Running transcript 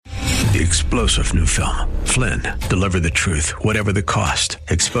The explosive new film, Flynn, deliver the truth, whatever the cost,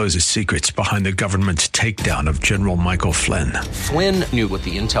 exposes secrets behind the government's takedown of General Michael Flynn. Flynn knew what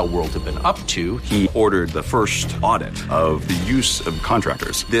the intel world had been up to. He ordered the first audit of the use of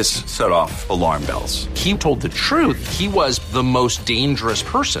contractors. This set off alarm bells. He told the truth. He was the most dangerous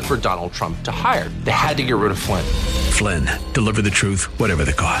person for Donald Trump to hire. They had to get rid of Flynn. Flynn, deliver the truth, whatever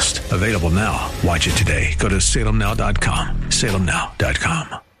the cost. Available now. Watch it today. Go to salemnow.com.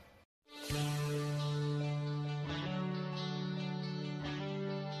 salemnow.com.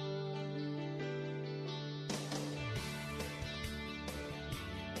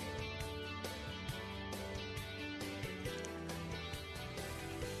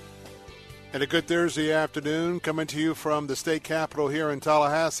 And a good Thursday afternoon coming to you from the state capitol here in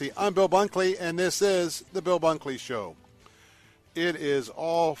Tallahassee. I'm Bill Bunkley, and this is the Bill Bunkley Show. It is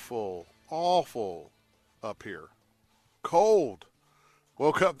awful up here. Cold.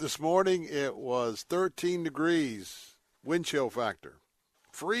 Woke up this morning, it was 13 degrees, wind chill factor,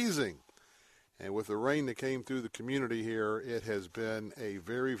 freezing. And with the rain that came through the community here, it has been a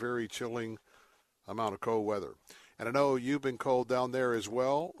very, very chilling amount of cold weather. And I know you've been cold down there as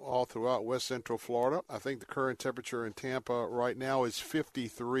well, all throughout west central Florida. I think the current temperature in Tampa right now is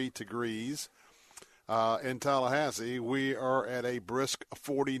 53 degrees. In Tallahassee, we are at a brisk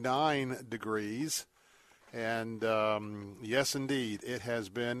 49 degrees. And, yes, indeed, it has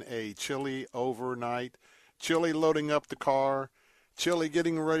been a chilly overnight, chilly loading up the car, chilly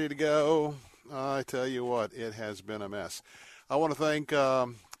getting ready to go. I tell you what, it has been a mess. I want to thank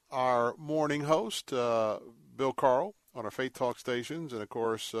our morning host, Bill Carl, on our Faith Talk stations, and, of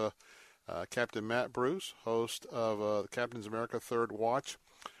course, Captain Matt Bruce, host of the Captain's America Third Watch,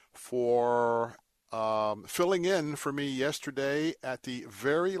 for filling in for me yesterday at the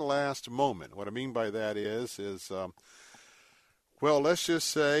very last moment. What I mean by that is well, let's just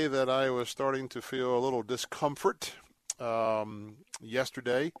say that I was starting to feel a little discomfort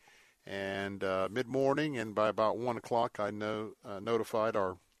yesterday, and mid-morning, and by about 1 o'clock, I notified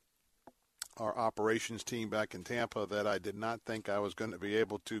our operations team back in Tampa that I did not think I was going to be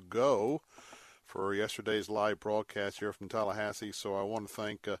able to go for yesterday's live broadcast here from Tallahassee. So I want to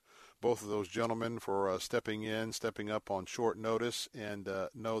thank both of those gentlemen for stepping up on short notice, and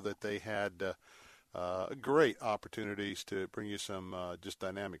know that they had great opportunities to bring you some just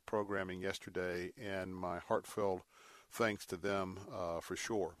dynamic programming yesterday, and my heartfelt thanks to them for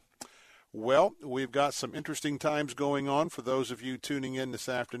sure. Well, we've got some interesting times going on for those of you tuning in this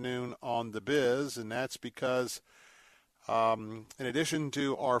afternoon on The Biz, and that's because in addition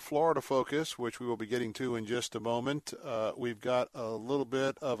to our Florida focus, which we will be getting to in just a moment, we've got a little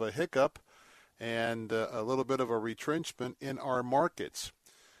bit of a hiccup and a little bit of a retrenchment in our markets.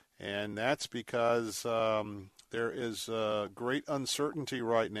 And that's because there is great uncertainty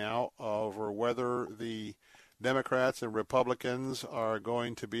right now over whether the Democrats and Republicans are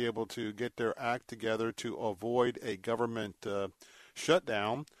going to be able to get their act together to avoid a government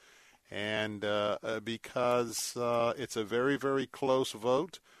shutdown. And because it's a very, very close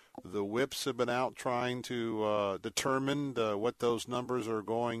vote, the whips have been out trying to determine what those numbers are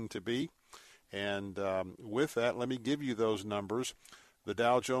going to be. And with that, let me give you those numbers. The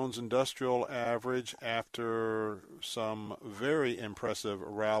Dow Jones Industrial Average, after some very impressive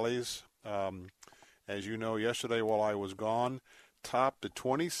rallies, as you know, yesterday while I was gone, topped the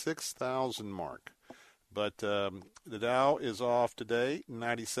 26,000 mark. But the Dow is off today,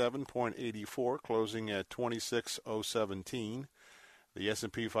 97.84, closing at 26,017. The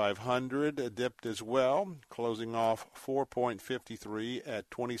S&P 500 dipped as well, closing off 4.53 at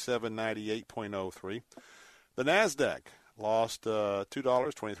 2798.03. The NASDAQ lost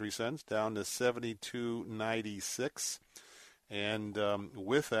 $2.23, down to 72.96. And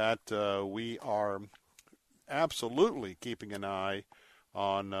with that, we are absolutely keeping an eye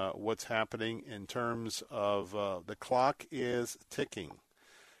on what's happening in terms of the clock is ticking.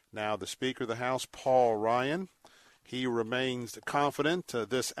 Now, the Speaker of the House, Paul Ryan, he remains confident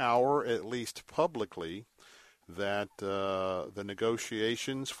this hour, at least publicly, that the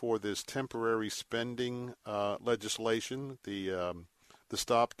negotiations for this temporary spending legislation, the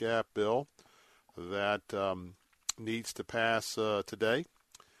stopgap bill that needs to pass today.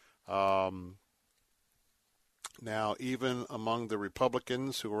 Now, even among the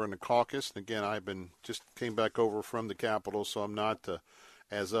Republicans who are in the caucus, and again, just came back over from the Capitol, so I'm not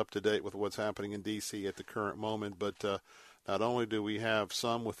as up to date with what's happening in D.C. at the current moment. But not only do we have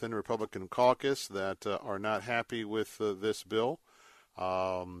some within the Republican caucus that are not happy with this bill,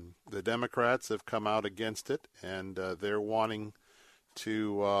 the Democrats have come out against it, and they're wanting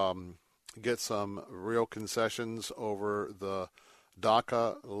to get some real concessions over the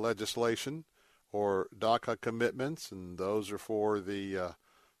DACA legislation or DACA commitments, and those are for the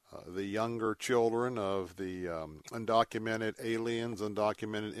younger children of the undocumented aliens,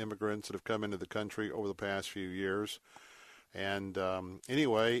 undocumented immigrants that have come into the country over the past few years. And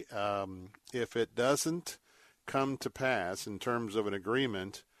anyway, if it doesn't come to pass in terms of an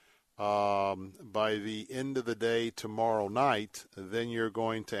agreement by the end of the day tomorrow night, then you're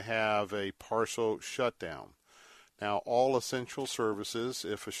going to have a partial shutdown. Now, all essential services,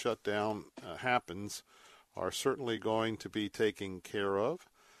 if a shutdown happens, are certainly going to be taken care of.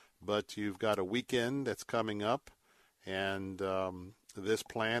 But you've got a weekend that's coming up, and this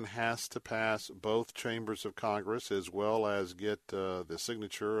plan has to pass both chambers of Congress as well as get the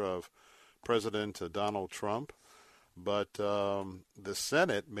signature of President Donald Trump. But the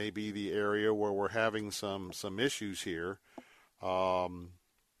Senate may be the area where we're having some issues here.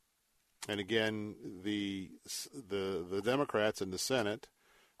 And again, the Democrats in the Senate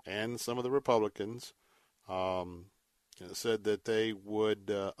and some of the Republicans said that they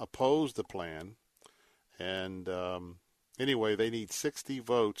would oppose the plan. And anyway, they need 60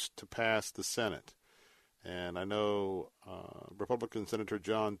 votes to pass the Senate. And I know Republican Senator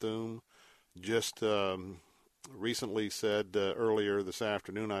John Thune just recently said earlier this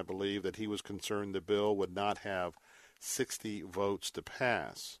afternoon, I believe, that he was concerned the bill would not have 60 votes to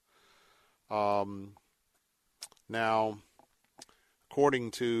pass. Now,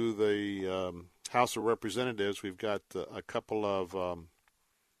 according to the House of Representatives, we've got a couple of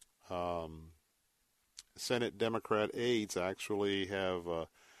Senate Democrat aides actually have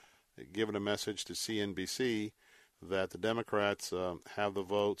given a message to CNBC that the Democrats have the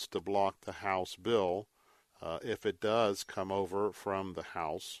votes to block the House bill. If it does come over from the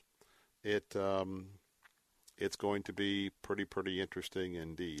House, it's going to be pretty interesting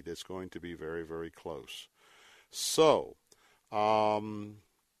indeed. It's going to be very, very close. So, the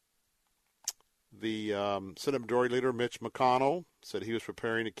Senate Majority Leader Mitch McConnell said he was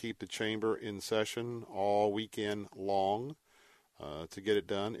preparing to keep the chamber in session all weekend long to get it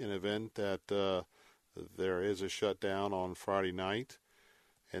done in event that there is a shutdown on Friday night.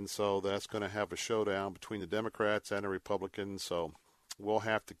 And so that's going to have a showdown between the Democrats and the Republicans. So we'll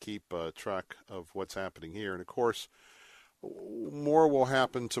have to keep track of what's happening here. And, of course, more will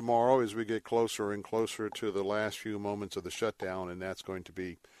happen tomorrow as we get closer and closer to the last few moments of the shutdown, and that's going to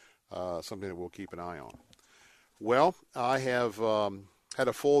be something that we'll keep an eye on. Well, I have had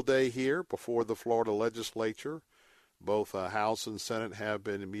a full day here before the Florida legislature. Both House and Senate have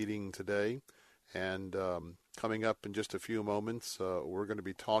been meeting today. And coming up in just a few moments, we're going to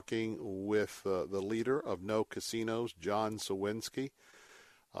be talking with the leader of No Casinos, John Sawinski.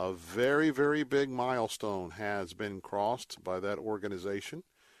 A very, very big milestone has been crossed by that organization,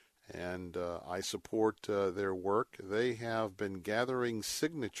 and I support their work. They have been gathering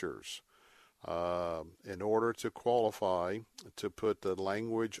signatures in order to qualify to put the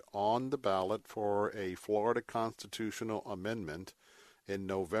language on the ballot for a Florida constitutional amendment in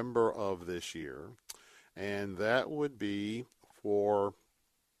November of this year, and that would be for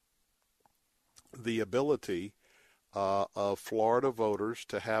the ability of Florida voters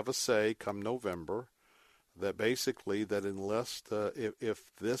to have a say come November, that basically that unless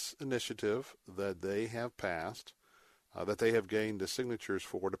if this initiative that they have passed, that they have gained the signatures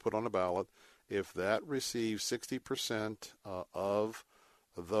for to put on a ballot, if that receives 60% of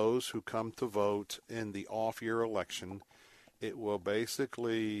those who come to vote in the off-year election, it will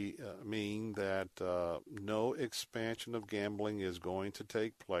basically mean that no expansion of gambling is going to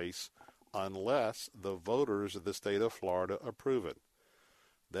take place unless the voters of the state of Florida approve it.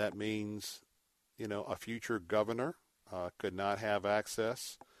 That means, a future governor could not have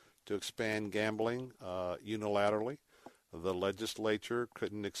access to expand gambling unilaterally. The legislature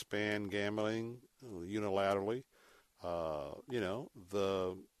couldn't expand gambling unilaterally.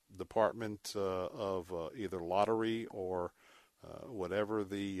 The Department of either lottery or whatever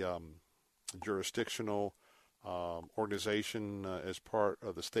the jurisdictional organization as part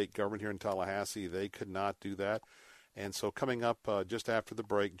of the state government here in Tallahassee, they could not do that. And so coming up just after the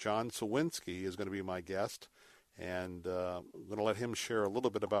break, John Sawinski is going to be my guest, and I'm going to let him share a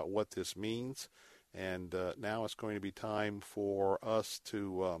little bit about what this means. And now it's going to be time for us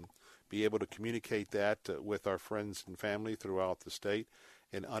to be able to communicate that with our friends and family throughout the state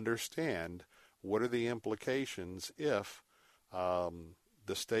and understand what are the implications if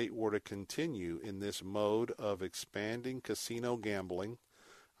the state were to continue in this mode of expanding casino gambling.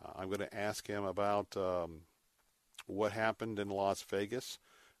 I'm going to ask him about what happened in Las Vegas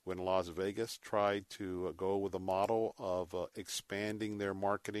when Las Vegas tried to go with a model of expanding their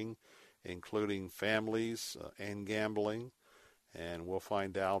marketing, including families and gambling. and we'll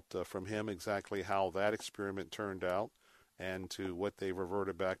find out from him exactly how that experiment turned out and to what they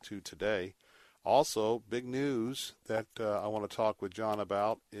reverted back to today. Also, big news that I want to talk with John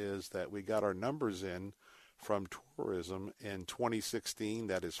about is that we got our numbers in from tourism in 2016.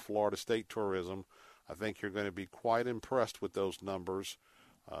 That is Florida State Tourism. I think you're going to be quite impressed with those numbers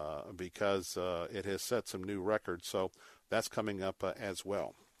because it has set some new records. So that's coming up as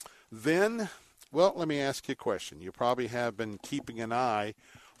well. Then, well, let me ask you a question. You probably have been keeping an eye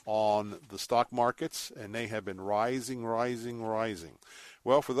on the stock markets, and they have been rising.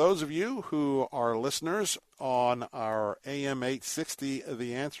 Well, for those of you who are listeners on our AM 860,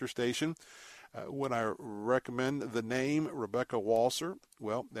 The Answer station, when I recommend the name Rebecca Walser,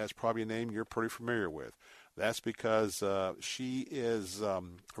 well, that's probably a name you're pretty familiar with. That's because she is a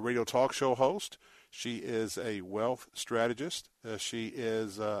radio talk show host. She is a wealth strategist. She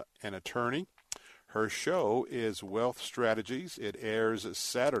is an attorney. Her show is Wealth Strategies. It airs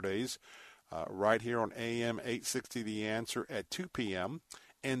Saturdays right here on AM 860 The Answer at 2 p.m.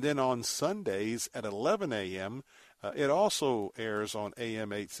 And then on Sundays at 11 a.m., it also airs on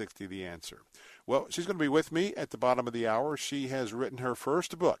AM 860 The Answer. Well, she's going to be with me at the bottom of the hour. She has written her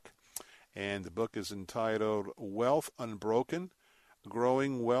first book, and the book is entitled Wealth Unbroken,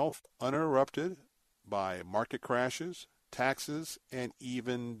 Growing Wealth Uninterrupted by Market Crashes, Taxes, and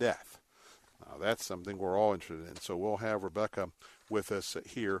Even Death. Now, that's something we're all interested in. So we'll have Rebecca with us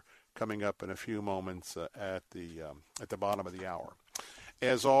here coming up in a few moments at the bottom of the hour.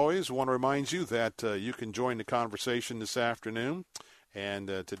 As always, I want to remind you that you can join the conversation this afternoon. And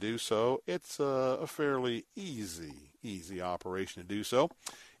to do so, it's a fairly easy operation to do so.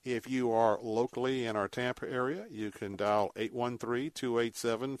 If you are locally in our Tampa area, you can dial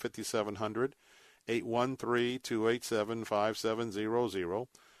 813-287-5700, 813-287-5700.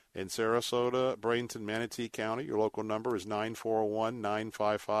 In Sarasota, Bradenton, Manatee County, your local number is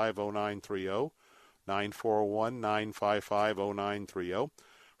 941-955-0930, 941-955-0930.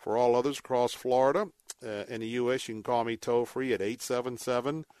 For all others across Florida, in the U.S., you can call me toll-free at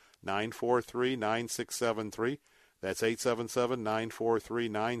 877-943-9673. That's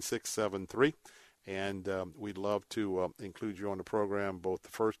 877-943-9673. And we'd love to include you on the program both the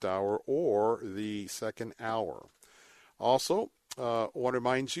first hour or the second hour. Also, I want to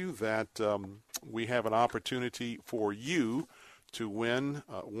remind you that we have an opportunity for you to win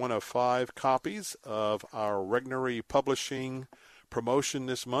one of 5 copies of our Regnery Publishing promotion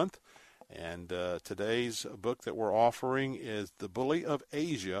this month. And today's book that we're offering is The Bully of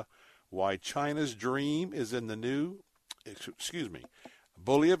Asia, Why China's Dream is in the New,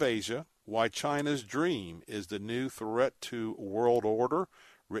 Bully of Asia, Why China's Dream is the New Threat to World Order,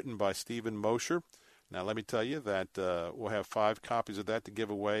 written by Stephen Mosher. Now, let me tell you that we'll have 5 copies of that to give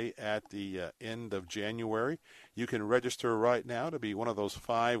away at the end of January. You can register right now to be one of those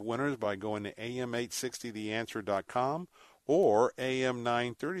 5 winners by going to am860theanswer.com or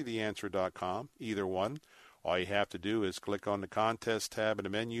am930theanswer.com, either one. All you have to do is click on the contest tab in the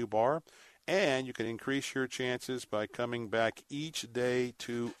menu bar, and you can increase your chances by coming back each day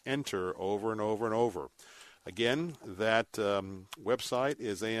to enter over and over and over. Again, that website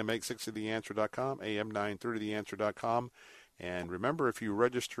is am860theanswer.com, am930theanswer.com. And remember, if you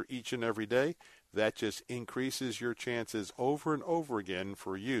register each and every day, that just increases your chances over and over again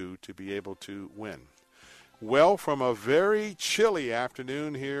for you to be able to win. Well, from a very chilly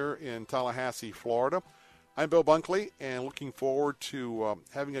afternoon here in Tallahassee, Florida, I'm Bill Bunkley, and looking forward to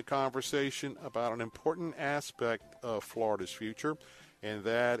having a conversation about an important aspect of Florida's future, and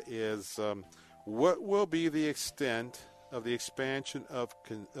that is what will be the extent of the expansion of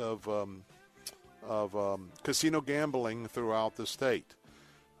casino gambling throughout the state.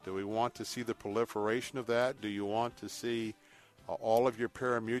 Do we want to see the proliferation of that? Do you want to see all of your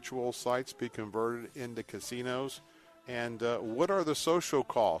pari-mutuel sites be converted into casinos? And what are the social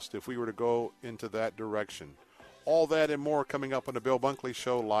costs if we were to go into that direction? All that and more coming up on the Bill Bunkley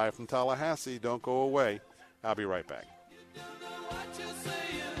Show live from Tallahassee. Don't go away. I'll be right back.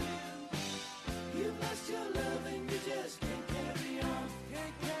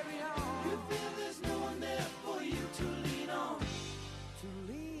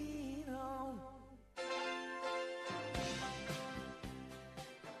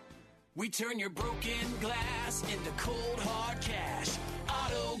 We turn your broken glass into cold, hard cash.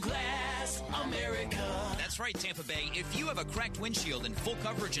 Auto Glass America. That's right, Tampa Bay. If you have a cracked windshield and full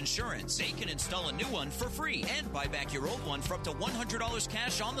coverage insurance, they can install a new one for free and buy back your old one for up to $100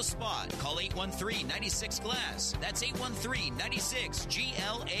 cash on the spot. Call 813-96-GLASS. That's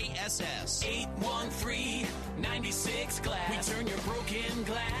 813-96-GLASS. 813-96-GLASS. We turn your broken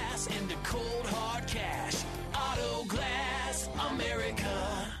glass into cold, hard cash. Auto Glass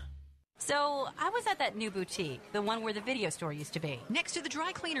America. So I was at that new boutique, the one where the video store used to be. Next to the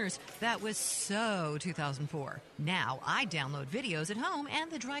dry cleaners. That was so 2004. Now I download videos at home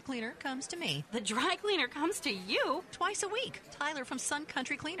and the dry cleaner comes to me. The dry cleaner comes to you? Twice a week. Tyler from Sun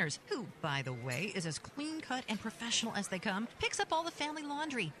Country Cleaners, who, by the way, is as clean-cut and professional as they come, picks up all the family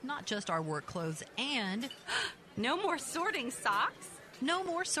laundry, not just our work clothes, and... No more sorting socks? No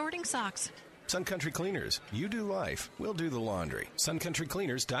more sorting socks. Sun Country Cleaners. You do life. We'll do the laundry.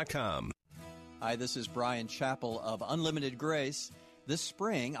 SunCountryCleaners.com. Hi, this is Brian Chappell of Unlimited Grace. This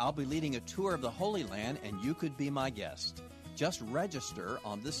spring, I'll be leading a tour of the Holy Land, and you could be my guest. Just register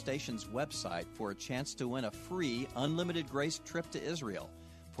on this station's website for a chance to win a free Unlimited Grace trip to Israel.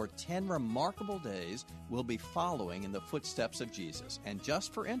 For 10 remarkable days, we'll be following in the footsteps of Jesus. And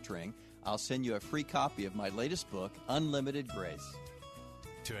just for entering, I'll send you a free copy of my latest book, Unlimited Grace.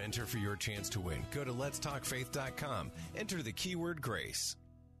 To enter for your chance to win, go to letstalkfaith.com. Enter the keyword GRACE.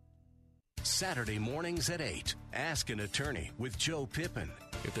 Saturday mornings at 8. Ask an Attorney with Joe Pippin.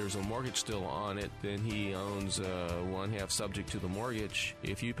 If there's a mortgage still on it, then he owns one half subject to the mortgage.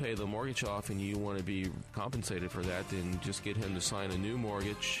 If you pay the mortgage off and you want to be compensated for that, then just get him to sign a new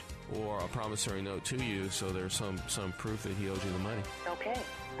mortgage or a promissory note to you so there's some proof that he owes you the money. Okay,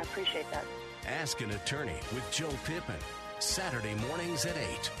 I appreciate that. Ask an Attorney with Joe Pippin. Saturday mornings at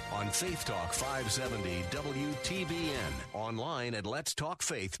 8 on Faith Talk 570 WTBN. Online at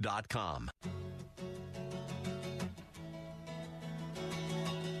letstalkfaith.com.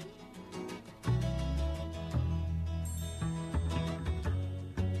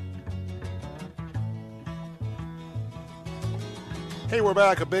 Hey, we're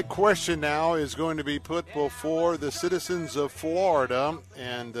back. A big question now is going to be put before the citizens of Florida,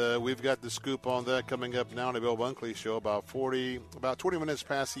 and we've got the scoop on that coming up now on the Bill Bunkley Show about 20 minutes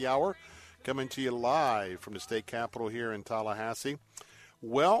past the hour, coming to you live from the state capitol here in Tallahassee.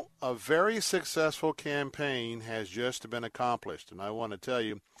 Well, a very successful campaign has just been accomplished, and I want to tell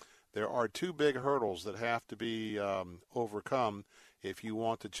you there are two big hurdles that have to be overcome if you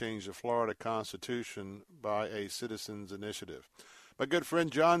want to change the Florida Constitution by a citizens' initiative. My good friend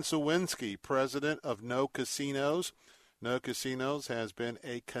John Sawinski, president of No Casinos. No Casinos has been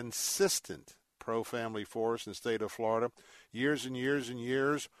a consistent pro-family force in the state of Florida. Years and years and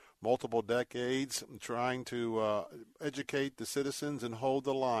years, multiple decades, trying to educate the citizens and hold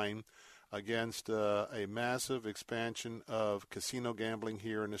the line against a massive expansion of casino gambling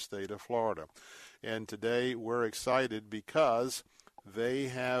here in the state of Florida. And today we're excited because they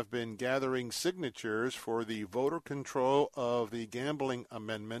have been gathering signatures for the voter control of the gambling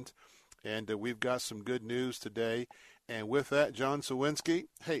amendment, and we've got some good news today. And with that, John Sawinski,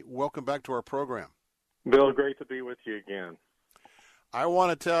 hey, welcome back to our program. Bill, great to be with you again. I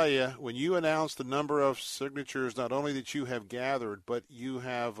want to tell you, when you announced the number of signatures, not only that you have gathered, but you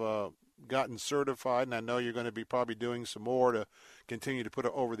have gotten certified, and I know you're going to be probably doing some more to continue to put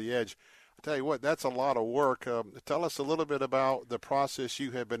it over the edge. Tell you what, that's a lot of work. Tell us a little bit about the process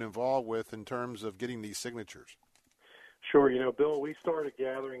you have been involved with in terms of getting these signatures. Sure. You know, Bill, we started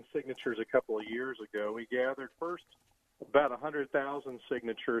gathering signatures a couple of years ago. We gathered first about 100,000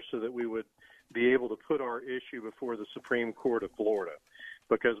 signatures so that we would be able to put our issue before the Supreme Court of Florida.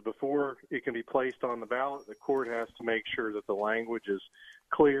 Because before it can be placed on the ballot, the court has to make sure that the language is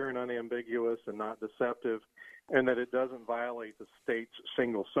clear and unambiguous and not deceptive, and that it doesn't violate the state's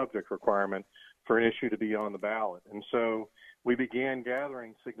single subject requirement for an issue to be on the ballot. And so we began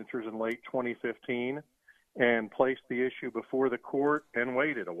gathering signatures in late 2015 and placed the issue before the court and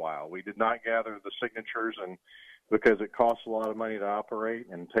waited a while. We did not gather the signatures and because it costs a lot of money to operate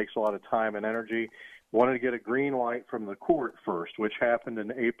and takes a lot of time and energy. Wanted to get a green light from the court first, which happened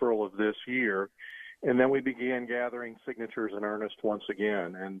in April of this year. And then we began gathering signatures in earnest once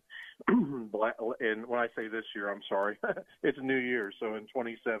again. And when I say this year, I'm sorry, it's New Year, so in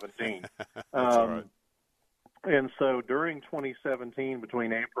 2017. That's all right. And so during 2017,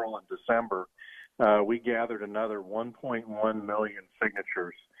 between April and December, we gathered another 1.1 million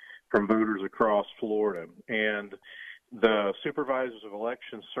signatures from voters across Florida. And the supervisors of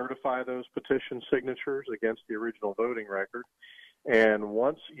elections certify those petition signatures against the original voting record. And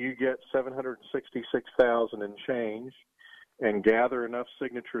once you get 766,000 and change and gather enough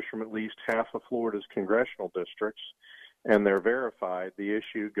signatures from at least half of Florida's congressional districts, and they're verified, the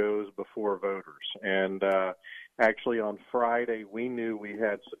issue goes before voters. And actually on Friday, we knew we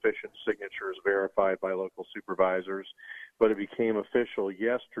had sufficient signatures verified by local supervisors, but it became official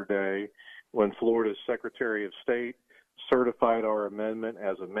yesterday when Florida's Secretary of State certified our amendment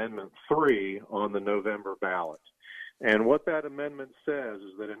as Amendment 3 on the November ballot. And what that amendment says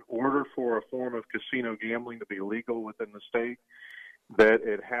is that in order for a form of casino gambling to be legal within the state, that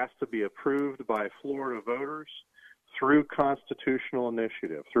it has to be approved by Florida voters through constitutional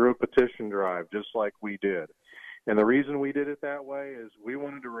initiative, through a petition drive, just like we did. And the reason we did it that way is we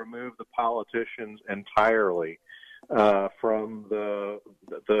wanted to remove the politicians entirely from the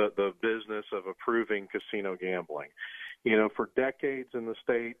business of approving casino gambling. You know, for decades in the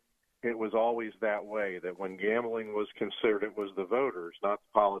state, it was always that way, that when gambling was considered, it was the voters, not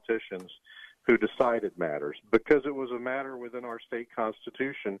the politicians, who decided matters, because it was a matter within our state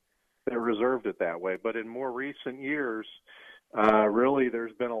constitution that reserved it that way. But in more recent years, really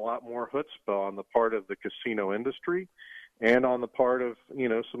there's been a lot more chutzpah on the part of the casino industry and on the part of, you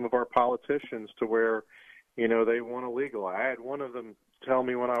know, some of our politicians to where, you know, they want to legalize. I had one of them tell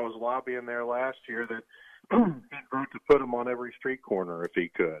me when I was lobbying there last year that he'd vote to put them on every street corner if he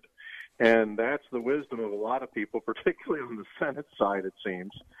could. And that's the wisdom of a lot of people, particularly on the Senate side, it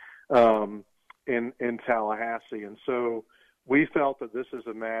seems, in Tallahassee. And so we felt that this is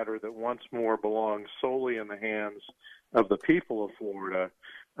a matter that once more belongs solely in the hands of the people of Florida,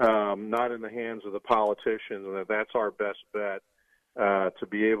 not in the hands of the politicians, and that's our best bet to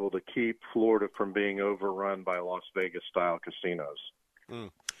be able to keep Florida from being overrun by Las Vegas-style casinos.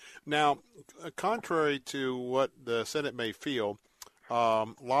 Now, contrary to what the Senate may feel,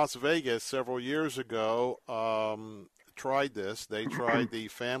 Las Vegas several years ago tried this. They tried the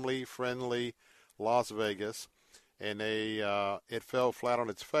family-friendly Las Vegas, and it fell flat on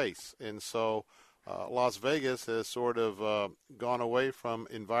its face. And so Las Vegas has sort of gone away from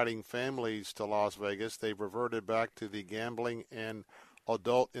inviting families to Las Vegas. They've reverted back to the gambling and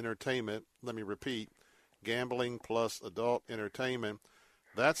adult entertainment. Let me repeat, gambling plus adult entertainment.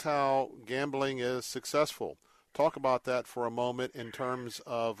 That's how gambling is successful. Talk about that for a moment in terms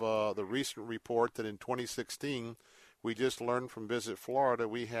of the recent report that in 2016, we just learned from Visit Florida,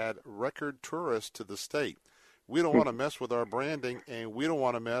 we had record tourists to the state. We don't want to mess with our branding, and we don't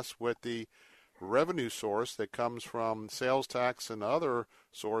want to mess with the revenue source that comes from sales tax and other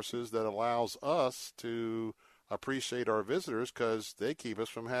sources that allows us to appreciate our visitors because they keep us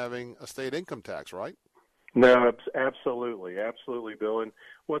from having a state income tax, right? No, absolutely, Bill. And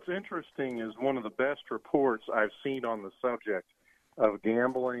what's interesting is one of the best reports I've seen on the subject of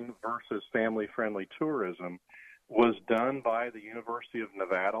gambling versus family-friendly tourism was done by the University of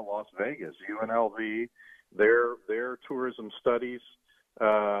Nevada, Las Vegas, UNLV. Their tourism studies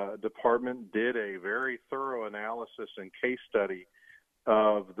department did a very thorough analysis and case study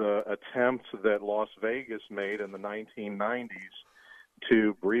of the attempts that Las Vegas made in the 1990s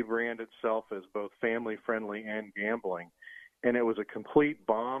to rebrand itself as both family-friendly and gambling, and it was a complete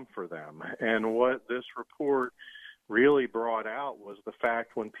bomb for them. And what this report really brought out was the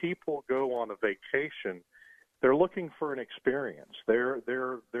fact when people go on a vacation, they're looking for an experience.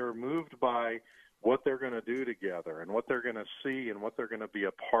 They're moved by what they're going to do together and what they're going to see and what they're going to be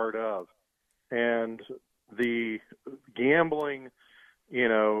a part of. And the gambling,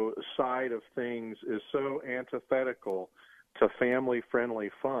 side of things is so antithetical to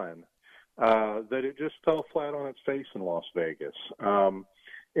family-friendly fun that it just fell flat on its face in Las Vegas.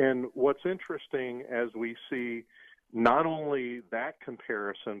 And what's interesting as we see not only that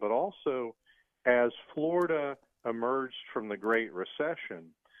comparison, but also as Florida emerged from the Great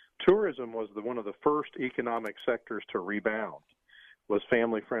Recession, tourism was one of the first economic sectors to rebound, was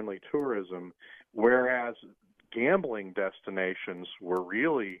family-friendly tourism, whereas gambling destinations were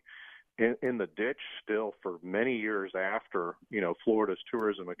really in the ditch still for many years after, Florida's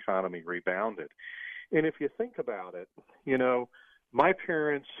tourism economy rebounded. And if you think about it, my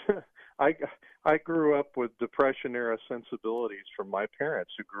parents, I grew up with Depression-era sensibilities from my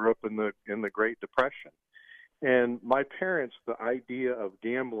parents who grew up in the Great Depression. And my parents, the idea of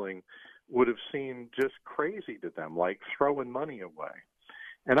gambling would have seemed just crazy to them, like throwing money away.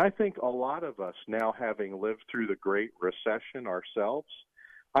 And I think a lot of us now, having lived through the Great Recession ourselves,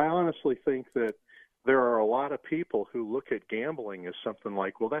 I honestly think that there are a lot of people who look at gambling as something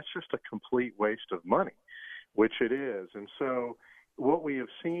like, well, that's just a complete waste of money, which it is. And so what we have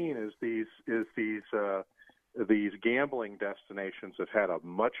seen is these gambling destinations have had a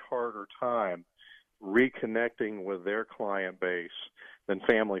much harder time reconnecting with their client base than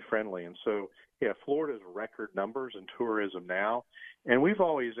family-friendly. And so, Florida's record numbers in tourism now. And we've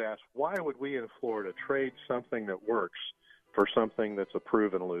always asked, why would we in Florida trade something that works for something that's a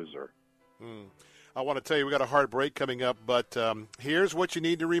proven loser? I want to tell you, we got a hard break coming up, but here's what you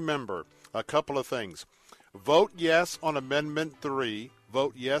need to remember. A couple of things. Vote yes on Amendment 3.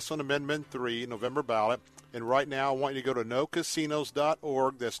 Vote yes on Amendment 3, November ballot. And right now, I want you to go to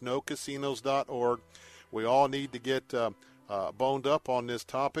nocasinos.org. That's nocasinos.org. We all need to get boned up on this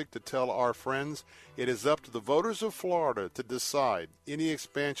topic to tell our friends it is up to the voters of Florida to decide any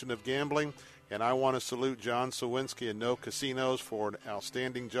expansion of gambling. And I want to salute John Sawinski and No Casinos for an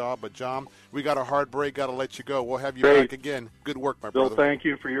outstanding job. But, John, we got a hard break. Got to let you go. We'll have you back again. Good work, my Bill, brother. thank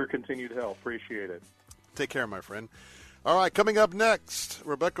you for your continued help. Appreciate it. Take care, my friend. All right, coming up next,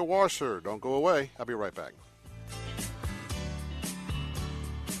 Rebecca Washer. Don't go away. I'll be right back.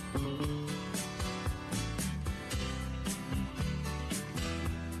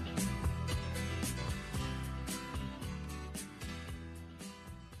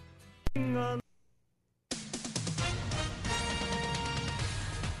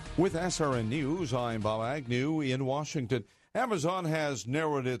 With SRN News, I'm Bob Agnew in Washington. Amazon has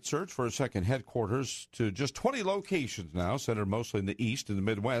narrowed its search for a second headquarters to just 20 locations now, centered mostly in the East and the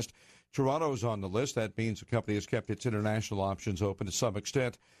Midwest. Toronto's on the list. That means the company has kept its international options open to some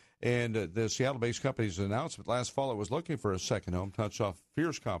extent. And the Seattle-based company's announcement last fall it was looking for a second home touched off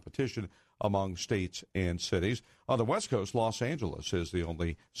fierce competition among states and cities. On the West Coast, Los Angeles is the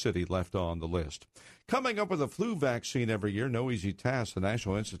only city left on the list. Coming up with a flu vaccine every year, no easy task. The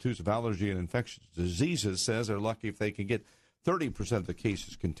National Institutes of Allergy and Infectious Diseases says they're lucky if they can get 30% of the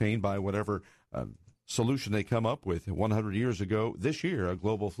cases contained by whatever solution they come up with. 100 years ago, this year, a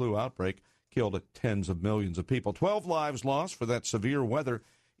global flu outbreak killed tens of millions of people. 12 lives lost for that severe weather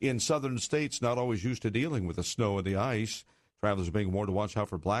in southern states not always used to dealing with the snow and the ice. Travelers are being warned to watch out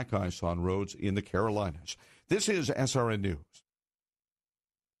for black ice on roads in the Carolinas. This is SRN News.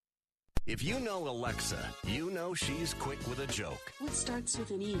 If you know Alexa, you know she's quick with a joke. What starts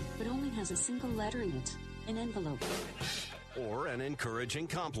with an E but only has a single letter in it? An envelope. Or an encouraging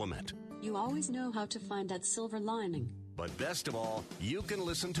compliment. You always know how to find that silver lining. But best of all, you can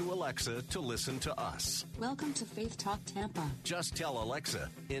listen to Alexa to listen to us. Welcome to Faith Talk Tampa. Just tell Alexa,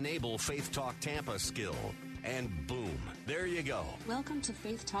 enable Faith Talk Tampa skill. And boom, there you go. Welcome to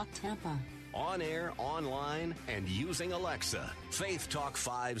Faith Talk Tampa. On air, online, and using Alexa. Faith Talk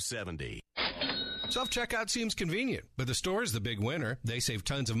 570. Self-checkout seems convenient, but the store is the big winner. They save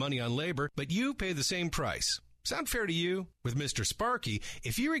tons of money on labor, but you pay the same price. Sound fair to you? With Mr. Sparky,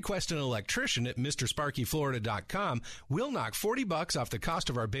 if you request an electrician at MrSparkyFlorida.com, we'll knock $40 off the cost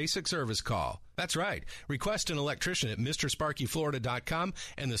of our basic service call. That's right. Request an electrician at MrSparkyFlorida.com,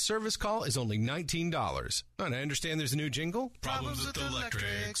 and the service call is only $19. And I understand there's a new jingle? Problems with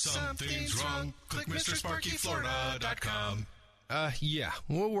electric, something's wrong. Click MrSparkyFlorida.com. Yeah,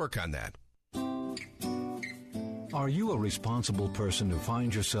 we'll work on that. Are you a responsible person who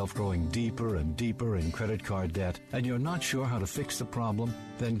finds yourself growing deeper and deeper in credit card debt and you're not sure how to fix the problem?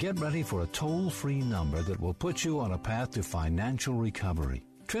 Then get ready for a toll-free number that will put you on a path to financial recovery.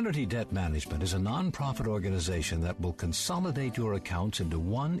 Trinity Debt Management is a nonprofit organization that will consolidate your accounts into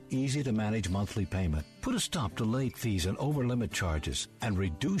one easy-to-manage monthly payment, put a stop to late fees and over-limit charges, and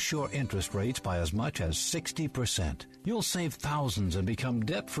reduce your interest rates by as much as 60%. You'll save thousands and become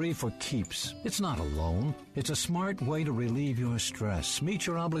debt-free for keeps. It's not a loan. It's a smart way to relieve your stress, meet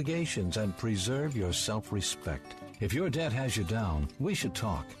your obligations, and preserve your self-respect. If your debt has you down, we should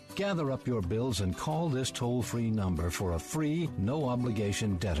talk. Gather up your bills and call this toll-free number for a free,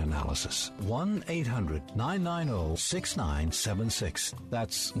 no-obligation debt analysis. 1-800-990-6976.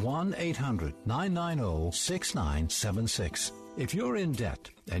 That's 1-800-990-6976. If you're in debt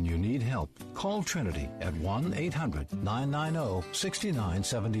and you need help, call Trinity at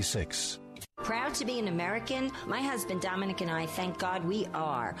 1-800-990-6976. Proud to be an American? My husband Dominic and I, thank God we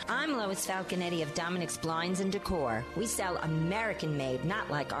are. I'm Lois Falconetti of Dominic's Blinds and Decor. We sell American-made,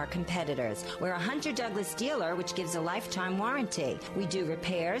 not like our competitors. We're a Hunter Douglas dealer, which gives a lifetime warranty. We do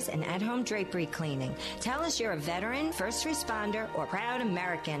repairs and at-home drapery cleaning. Tell us you're a veteran, first responder, or proud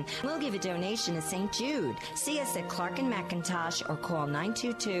American. We'll give a donation to St. Jude. See us at Clark and McIntosh or call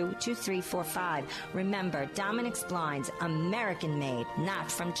 922-2345. Remember, Dominic's Blinds, American-made,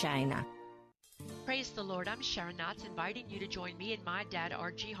 not from China. Praise the Lord. I'm Sharon Knotts, inviting you to join me and my dad,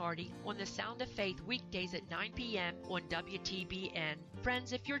 R.G. Hardy, on the Sound of Faith weekdays at 9 p.m. on WTBN.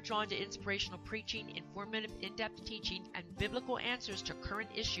 Friends, if you're drawn to inspirational preaching, informative, in-depth teaching, and biblical answers to current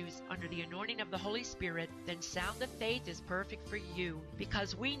issues under the anointing of the Holy Spirit, then Sound of Faith is perfect for you,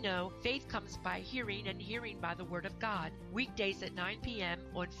 because we know faith comes by hearing and hearing by the Word of God. Weekdays at 9 p.m.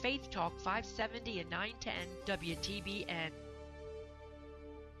 on Faith Talk 570 and 910 WTBN.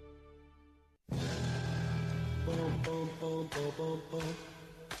 Bum, bum, bum, bum, bum, bum.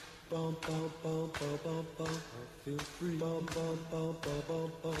 Bum, bum, bum, bum, bum, bum. I feel free. Bum, bum, bum, bum,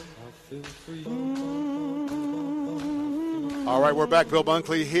 bum, bum. I feel free. Bum, bum, bum, bum, bum, bum. All right, we're back. Bill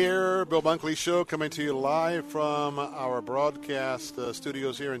Bunkley here. Bill Bunkley Show coming to you live from our broadcast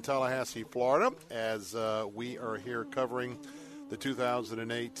studios here in Tallahassee, Florida, as we are here covering the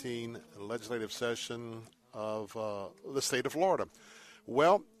 2018 legislative session of the state of Florida.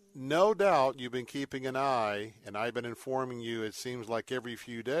 Well, no doubt you've been keeping an eye, and I've been informing you, it seems like every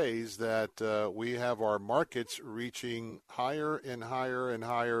few days, that we have our markets reaching higher and higher and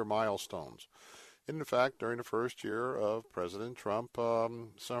higher milestones. And in fact, during the first year of President Trump,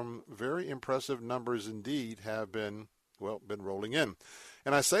 some very impressive numbers indeed have been rolling in.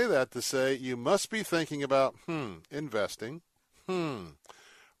 And I say that to say you must be thinking about, investing,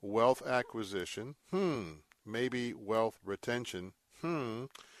 wealth acquisition, maybe wealth retention,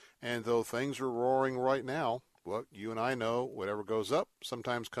 and though things are roaring right now, well, you and I know whatever goes up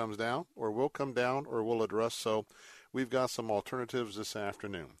sometimes comes down, or will come down, or will address. So we've got some alternatives this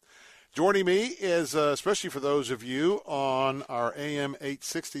afternoon. Joining me is, especially for those of you on our AM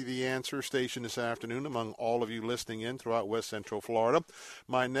 860 The Answer station this afternoon, among all of you listening in throughout West Central Florida,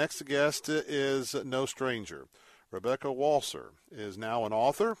 my next guest is no stranger. Rebecca Walser is now an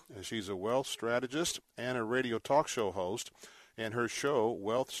author, and she's a wealth strategist and a radio talk show host. And her show,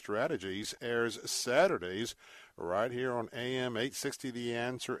 Wealth Strategies, airs Saturdays right here on AM 860 The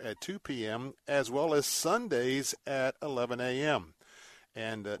Answer at 2 p.m., as well as Sundays at 11 a.m.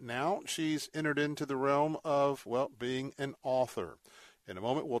 And now she's entered into the realm of, being an author. In a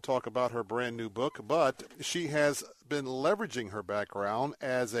moment, we'll talk about her brand new book, but she has been leveraging her background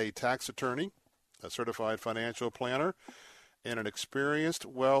as a tax attorney, a certified financial planner, and an experienced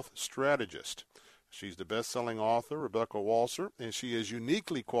wealth strategist. She's the best-selling author, Rebecca Walser, and she is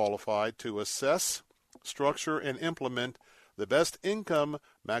uniquely qualified to assess, structure, and implement the best income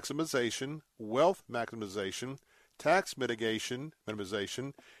maximization, wealth maximization, tax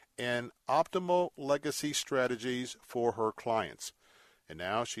minimization, and optimal legacy strategies for her clients. And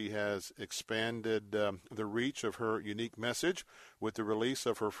now she has expanded the reach of her unique message with the release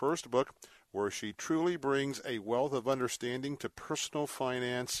of her first book, where she truly brings a wealth of understanding to personal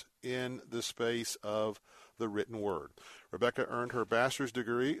finance in the space of the written word. Rebecca earned her bachelor's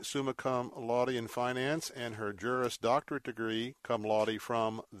degree, summa cum laude in finance, and her Juris Doctorate degree, cum laude,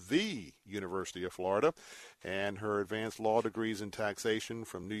 from the University of Florida, and her advanced law degrees in taxation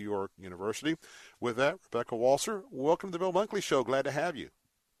from New York University. With that, Rebecca Walser, welcome to the Bill Bunkley Show. Glad to have you.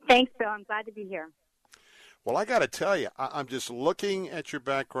 Thanks, Bill. I'm glad to be here. Well, I got to tell you, I'm just looking at your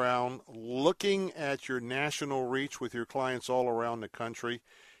background, looking at your national reach with your clients all around the country.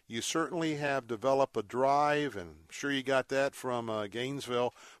 You certainly have developed a drive, and I'm sure you got that from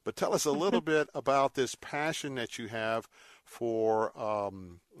Gainesville. But tell us a little bit about this passion that you have for,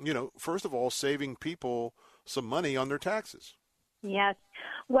 first of all, saving people some money on their taxes. Yes.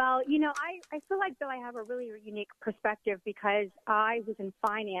 Well, I feel like, Bill, I have a really unique perspective because I was in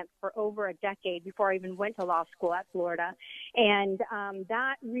finance for over a decade before I even went to law school at Florida. And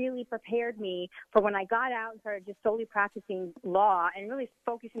that really prepared me for when I got out and started just solely practicing law and really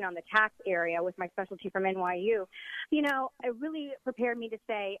focusing on the tax area with my specialty from NYU. It really prepared me to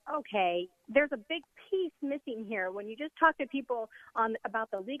say, okay, there's a big piece missing here. When you just talk to people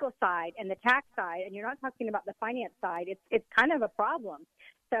about the legal side and the tax side, and you're not talking about the finance side, it's kind of a problem.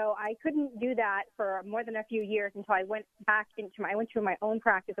 So I couldn't do that for more than a few years until I went to my own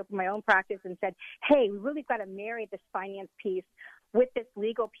practice, opened my own practice, and said, hey, we really got to marry this finance piece with this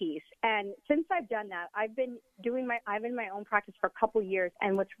legal piece. And since I've done that, I've been in my own practice for a couple years.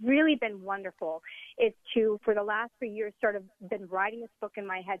 And what's really been wonderful is for the last 3 years, sort of been writing this book in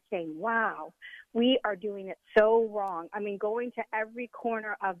my head saying, wow, we are doing it so wrong. I mean, going to every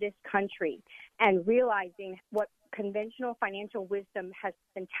corner of this country and realizing what conventional financial wisdom has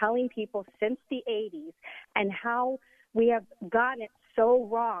been telling people since the 80s and how we have gotten it so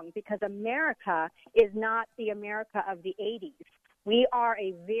wrong because America is not the America of the 80s. We are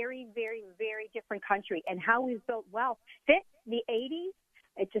a very, very, very different country, and how we've built wealth fits the 80s.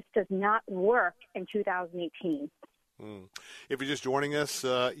 It just does not work in 2018. If you're just joining us,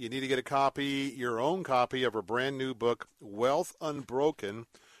 you need to get your own copy of her brand new book, Wealth Unbroken,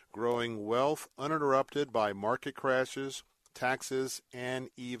 Growing Wealth Uninterrupted by Market Crashes, Taxes, and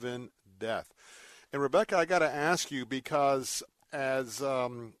Even Death. And Rebecca, I got to ask you, because as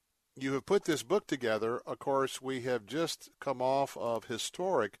you have put this book together, of course, we have just come off of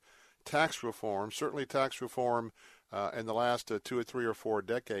historic tax reform, certainly tax reform in the last 2 or 3 or 4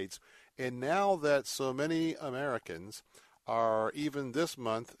 decades. And now that so many Americans are, even this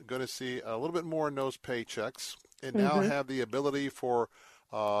month, going to see a little bit more in those paychecks and now have the ability for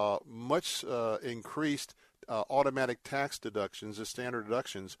much increased automatic tax deductions, the standard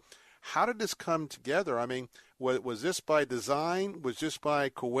deductions. How did this come together? I mean, was this by design? Was this by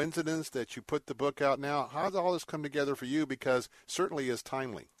coincidence that you put the book out now? How did all this come together for you? Because certainly is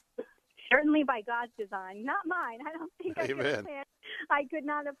timely. Certainly by God's design, not mine. I don't think Amen. I could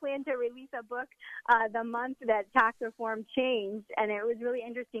not have planned to release a book the month that tax reform changed. And it was really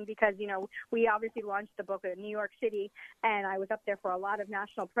interesting because, you know, we obviously launched the book in New York City, and I was up there for a lot of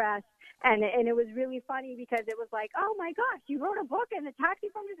national press. And it was really funny because it was like, oh, my gosh, you wrote a book and the tax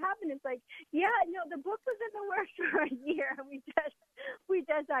reform just happened. It's like, yeah, no, the book was in the works for a year. We just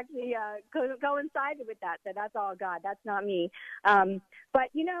actually coincided with that. So that's all God. That's not me. But,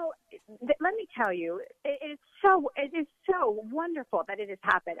 you know, let me tell you, it is so wonderful that it has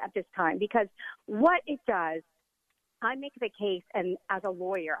happened at this time, because what it does, I make the case, and as a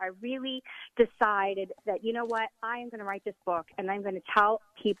lawyer, I really decided that, you know what, I am going to write this book, and I'm going to tell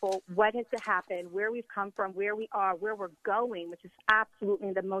people what has happened, where we've come from, where we are, where we're going, which is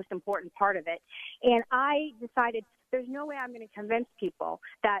absolutely the most important part of it. And I decided there's no way I'm going to convince people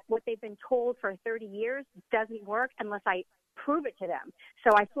that what they've been told for 30 years doesn't work unless I prove it to them.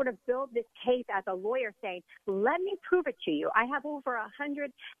 So I sort of build this case as a lawyer saying, let me prove it to you. I have over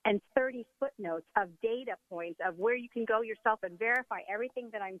 130 footnotes of data points of where you can go yourself and verify everything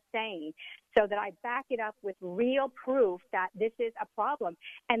that I'm saying, so that I back it up with real proof that this is a problem.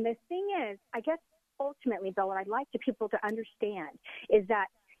 And the thing is, I guess ultimately, Bill, what I'd like to people to understand is that,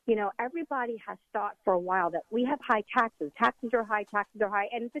 you know, everybody has thought for a while that we have high taxes. Taxes are high,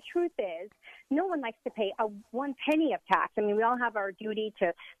 and the truth is, no one likes to pay one penny of tax. I mean, we all have our duty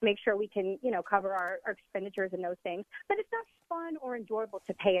to make sure we can, you know, cover our expenditures and those things, but it's not fun or enjoyable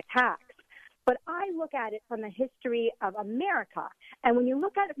to pay a tax. But I look at it from the history of America. And when you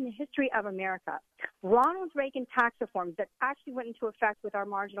look at it from the history of America, Ronald Reagan tax reforms that actually went into effect with our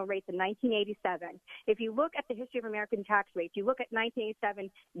marginal rates in 1987, if you look at the history of American tax rates, you look at 1987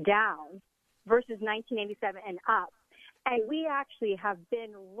 down versus 1987 and up, and we actually have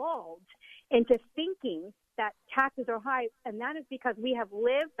been lulled into thinking that taxes are high, and that is because we have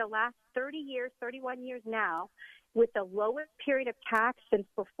lived the last 30 years, 31 years now, with the lowest period of tax since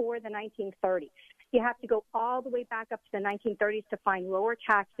before the 1930s. You have to go all the way back up to the 1930s to find lower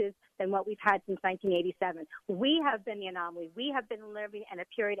taxes than what we've had since 1987. We have been the anomaly. We have been living in a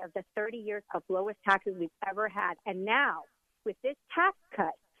period of the 30 years of lowest taxes we've ever had. And now, with this tax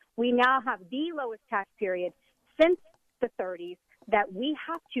cut, we now have the lowest tax period since the 30s that we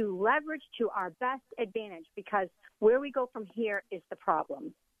have to leverage to our best advantage, because where we go from here is the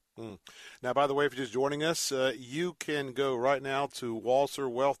problem. Now, by the way, if you're just joining us, you can go right now to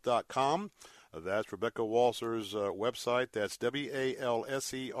walserwealth.com. That's Rebecca Walser's website. That's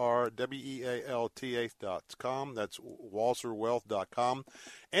WALSERWEALTH.com. That's walserwealth.com.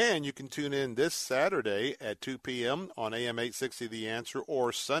 And you can tune in this Saturday at 2 p.m. on AM 860 The Answer,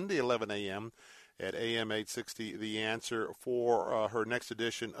 or Sunday 11 a.m. at AM 860 The Answer for her next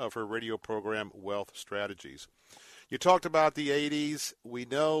edition of her radio program, Wealth Strategies. You talked about the 80s. We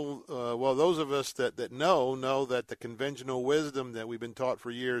know, well, those of us that know that the conventional wisdom that we've been taught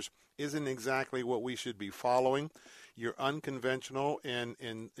for years isn't exactly what we should be following. You're unconventional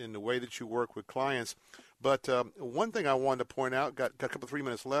in the way that you work with clients. But one thing I wanted to point out, got a couple 3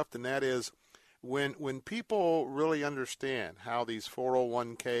 minutes left, and that is when people really understand how these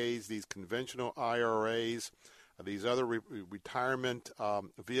 401ks, these conventional IRAs, these other retirement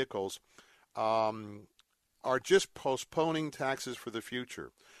vehicles, are just postponing taxes for the future.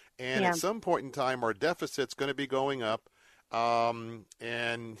 And at some point in time, our deficit's going to be going up.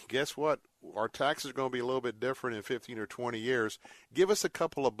 And guess what? Our taxes are going to be a little bit different in 15 or 20 years. Give us a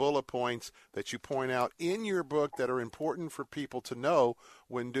couple of bullet points that you point out in your book that are important for people to know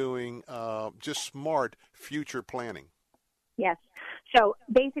when doing just smart future planning. Yes. So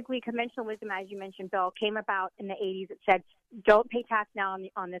basically, conventional wisdom, as you mentioned, Bill, came about in the 80s. It said, don't pay tax now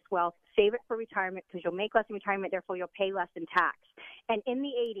on this wealth. Save it for retirement, because you'll make less in retirement, therefore you'll pay less in tax. And in the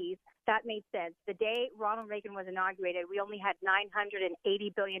 80s, that made sense. The day Ronald Reagan was inaugurated, we only had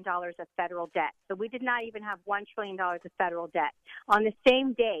 $980 billion of federal debt. So we did not even have $1 trillion of federal debt. On the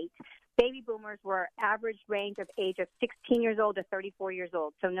same date, baby boomers were average range of age of 16 years old to 34 years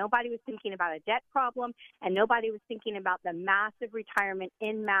old. So nobody was thinking about a debt problem, and nobody was thinking about the massive retirement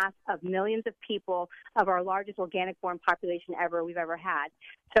in mass of millions of people, of our largest organic-born population we've ever had.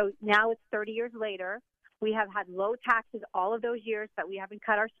 So now it's 30 years later. We have had low taxes all of those years, but we haven't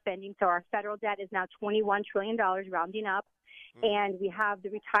cut our spending. So our federal debt is now $21 trillion, rounding up. And we have the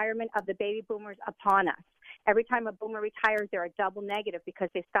retirement of the baby boomers upon us. Every time a boomer retires, they're a double negative because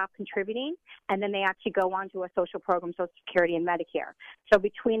they stop contributing, and then they actually go on to a social program, Social Security and Medicare. So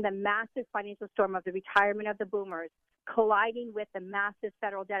between the massive financial storm of the retirement of the boomers colliding with the massive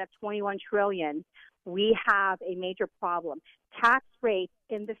federal debt of $21 trillion, we have a major problem. Tax rates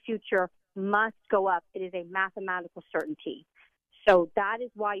in the future must go up. It is a mathematical certainty. So that is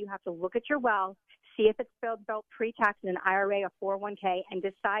why you have to look at your wealth, see if it's built pre-tax in an IRA or 401k, and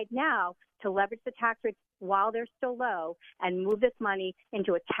decide now to leverage the tax rates while they're still low and move this money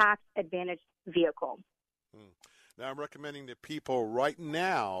into a tax-advantaged vehicle. Now, I'm recommending that people right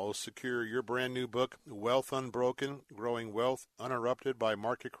now secure your brand new book, Wealth Unbroken, Growing Wealth Uninterrupted by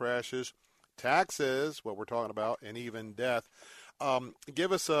Market Crashes, Taxes, what we're talking about, and even death.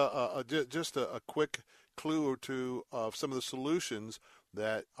 Give us just a quick clue or two of some of the solutions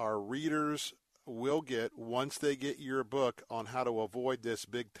that our readers will get once they get your book on how to avoid this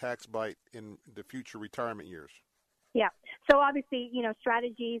big tax bite in the future retirement years. Yeah. So obviously,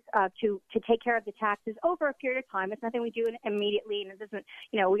 strategies to take care of the taxes over a period of time. It's nothing we do immediately, and it doesn't,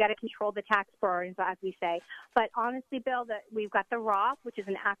 we got to control the tax burden, as we say. But honestly, Bill, we've got the Roth, which is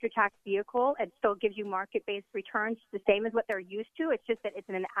an after-tax vehicle. It still gives you market-based returns, the same as what they're used to. It's just that it's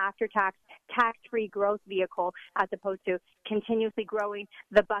an after-tax, tax-free growth vehicle as opposed to continuously growing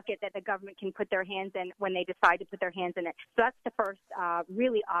the bucket that the government can put their hands in when they decide to put their hands in it. So that's the first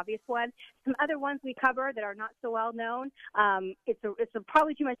really obvious one. Some other ones we cover that are not so well known. It's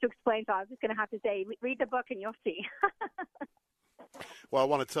probably too much to explain, so I was just going to have to say, read the book and you'll see. Well, I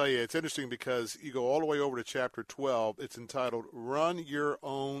want to tell you, it's interesting because you go all the way over to Chapter 12. It's entitled Run Your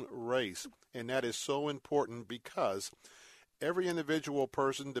Own Race, and that is so important because every individual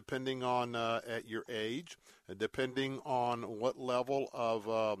person, depending on at your age, depending on what level of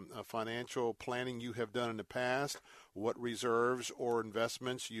financial planning you have done in the past, what reserves or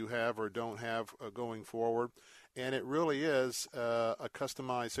investments you have or don't have going forward, and it really is a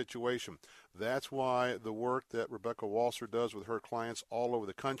customized situation. That's why the work that Rebecca Walser does with her clients all over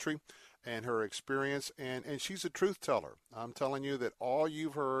the country and her experience, and she's a truth teller. I'm telling you that all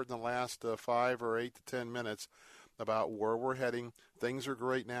you've heard in the last 5 or 8 to 10 minutes about where we're heading, things are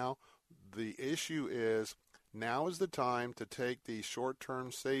great now. The issue is now is the time to take these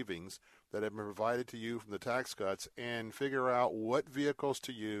short-term savings that have been provided to you from the tax cuts and figure out what vehicles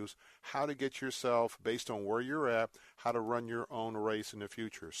to use, how to get yourself, based on where you're at, how to run your own race in the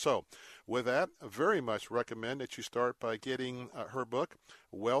future. So with that, I very much recommend that you start by getting her book,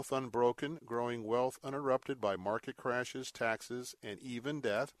 Wealth Unbroken, Growing Wealth Uninterrupted by Market Crashes, Taxes, and Even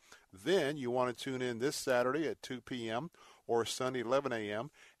Death. Then you want to tune in this Saturday at 2 p.m. or Sunday 11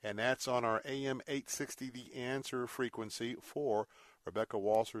 a.m., and that's on our AM 860 The Answer frequency for Rebecca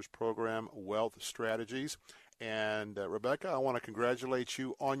Walser's program, Wealth Strategies. And Rebecca, I want to congratulate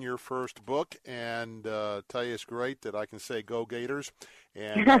you on your first book and tell you it's great that I can say go Gators.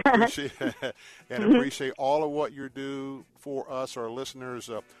 And I appreciate all of what you do for us. Our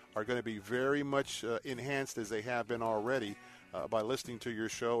listeners are going to be very much enhanced as they have been already by listening to your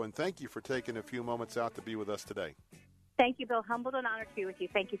show. And thank you for taking a few moments out to be with us today. Thank you, Bill. Humbled and honored to be with you.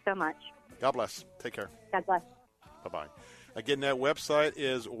 Thank you so much. God bless. Take care. God bless. Bye-bye. Again, that website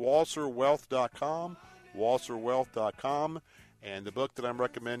is walserwealth.com, walserwealth.com, and the book that I'm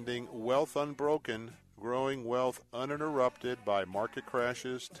recommending, Wealth Unbroken, Growing Wealth Uninterrupted by Market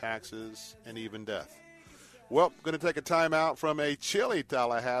Crashes, Taxes, and Even Death. Well, going to take a time out from a chilly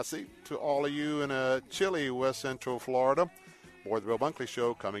Tallahassee to all of you in a chilly West Central Florida. More of the Bill Bunkley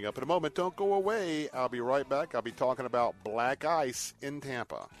Show coming up in a moment. Don't go away. I'll be right back. I'll be talking about black ice in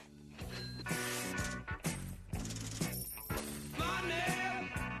Tampa.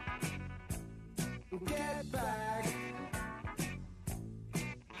 Get back.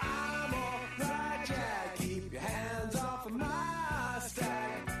 I'm off right, Jack. Keep your hands off of my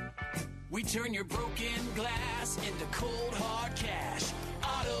stack. We turn your broken glass into cold hard cash.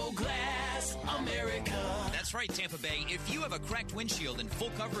 Auto Glass America. That's right, Tampa Bay. If you have a cracked windshield and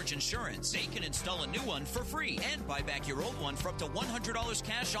full coverage insurance, they can install a new one for free and buy back your old one for up to $100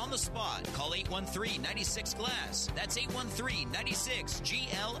 cash on the spot. Call 813-96-GLASS. That's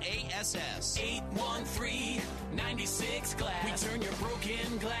 813-96-GLASS. 813-96-GLASS. We turn your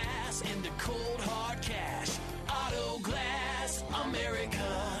broken glass into cold hard cash. Auto Glass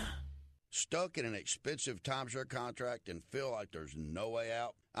America. Stuck in an expensive timeshare contract and feel like there's no way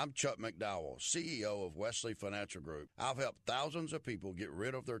out? I'm Chuck McDowell, CEO of Wesley Financial Group. I've helped thousands of people get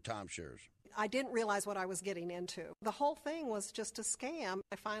rid of their timeshares. I didn't realize what I was getting into. The whole thing was just a scam.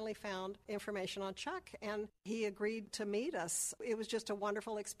 I finally found information on Chuck, and he agreed to meet us. It was just a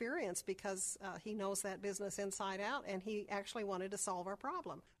wonderful experience because he knows that business inside out, and he actually wanted to solve our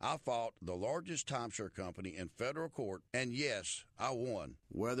problem. I fought the largest timeshare company in federal court, and yes, I won.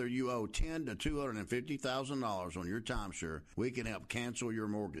 Whether you owe $10,000 to $250,000 on your timeshare, we can help cancel your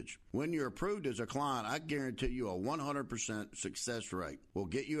mortgage. When you're approved as a client, I guarantee you a 100% success rate. We'll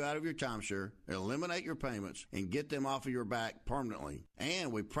get you out of your timeshare, eliminate your payments, and get them off of your back permanently.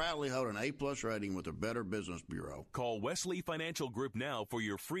 And we proudly hold an A-plus rating with the Better Business Bureau. Call Wesley Financial Group now for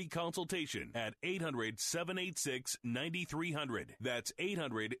your free consultation at 800-786-9300. That's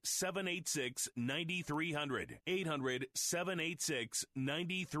 800-786-9300.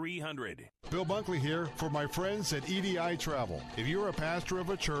 800-786-9300. Bill Bunkley here for my friends at EDI Travel. If you're a pastor of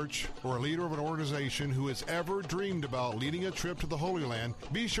a church or a leader of an organization who has ever dreamed about leading a trip to the Holy Land,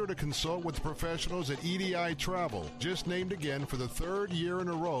 be sure to consult with the professionals at EDI Travel, just named again for the third year in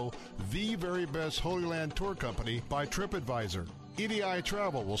a row, the very best Holy Land tour company by TripAdvisor. EDI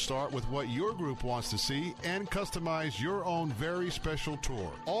Travel will start with what your group wants to see and customize your own very special tour.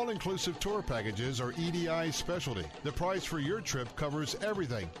 All-inclusive tour packages are EDI's specialty. The price for your trip covers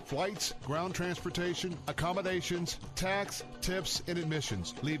everything: flights, ground transportation, accommodations, tax, tips, and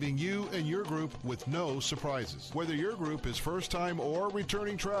admissions, leaving you and your group with no surprises. Whether your group is first-time or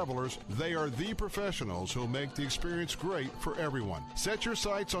returning travelers, they are the professionals who'll make the experience great for everyone. Set your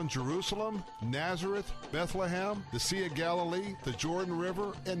sights on Jerusalem, Nazareth, Bethlehem, the Sea of Galilee, the Jordan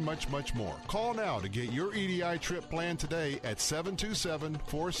River, and much, much more. Call now to get your EDI trip planned today at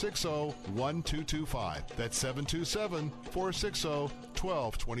 727-460-1225. That's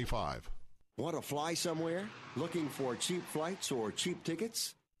 727-460-1225. Want to fly somewhere? Looking for cheap flights or cheap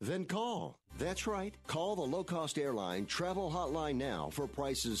tickets? Then call. That's right. Call the low-cost airline travel hotline now for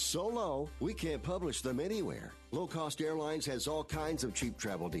prices so low we can't publish them anywhere. Low Cost Airlines has all kinds of cheap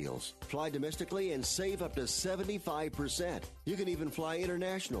travel deals. Fly domestically and save up to 75%. You can even fly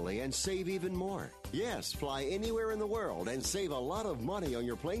internationally and save even more. Yes, fly anywhere in the world and save a lot of money on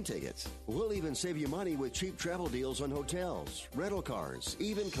your plane tickets. We'll even save you money with cheap travel deals on hotels, rental cars,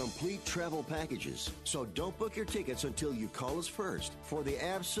 even complete travel packages. So don't book your tickets until you call us first for the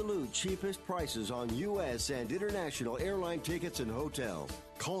absolute cheapest prices on U.S. and international airline tickets and hotels.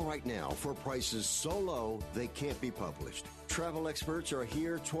 Call right now for prices so low they can't be published. Travel experts are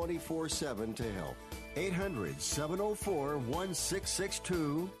here 24/7 to help.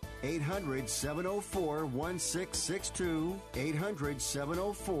 800-704-1662. 800-704-1662.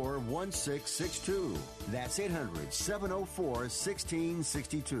 800-704-1662. That's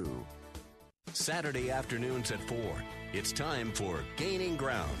 800-704-1662. Saturday afternoons at 4. It's time for Gaining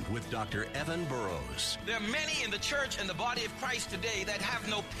Ground with Dr. Evan Burrows. There are many in the church and the body of Christ today that have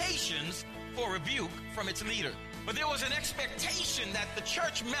no patience for rebuke from its leader. But there was an expectation that the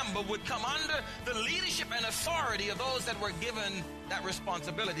church member would come under the leadership and authority of those that were given that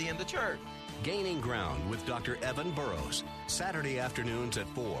responsibility in the church. Gaining Ground with Dr. Evan Burrows. Saturday afternoons at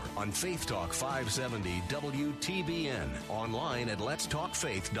 4 on Faith Talk 570 WTBN. Online at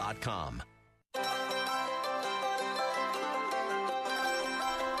letstalkfaith.com.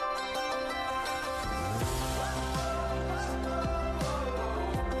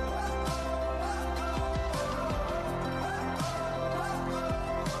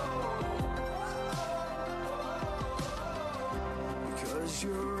 Because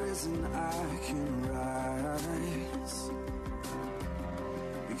you're risen, I can rise.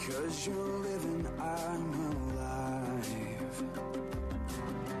 Because you're living, I'm alive.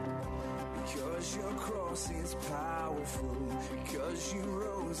 Because your cross is powerful. Because you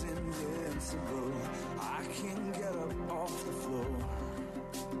rose invincible. I can get up off the floor.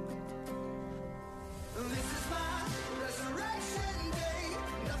 This is my resurrection day.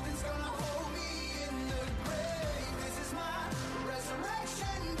 Nothing's gonna hold me in the grave. This is my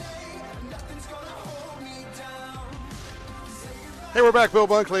resurrection day. Nothing's gonna hold me down. Hey, we're back. Bill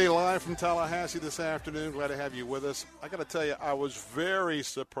Bunkley live from Tallahassee this afternoon. Glad to have you with us. I got to tell you, I was very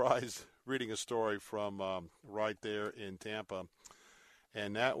surprised reading a story from right there in Tampa,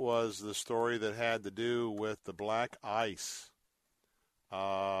 and that was the story that had to do with the black ice.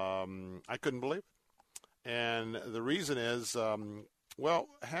 I couldn't believe it. And the reason is, well,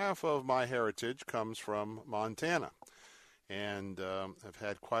 half of my heritage comes from Montana. And I've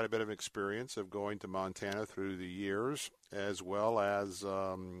had quite a bit of experience of going to Montana through the years, as well as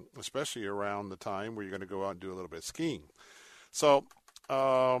especially around the time where you're going to go out and do a little bit of skiing. So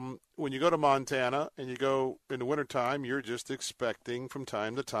when you go to Montana and you go in the wintertime, you're just expecting from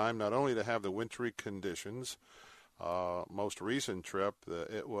time to time not only to have the wintry conditions, most recent trip,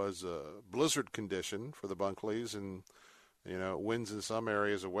 it was a blizzard condition for the Bunkleys, and winds in some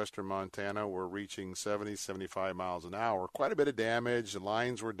areas of western Montana were reaching 70, 75 miles an hour. Quite a bit of damage. The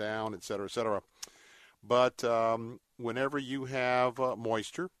lines were down, et cetera, et cetera. But whenever you have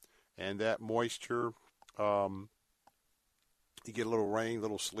moisture, and that moisture, you get a little rain, a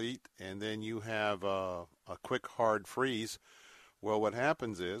little sleet, and then you have a quick, hard freeze. Well, what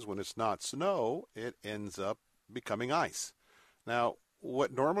happens is when it's not snow, it ends up becoming ice. Now,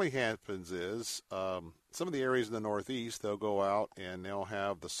 what normally happens is some of the areas in the Northeast, they'll go out and they'll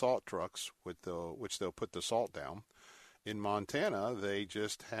have the salt trucks which they'll put the salt down. In Montana, they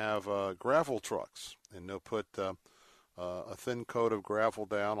just have gravel trucks, and they'll put a thin coat of gravel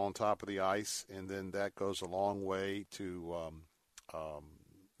down on top of the ice, and then that goes a long way to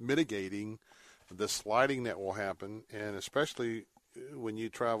mitigating the sliding that will happen. And especially when you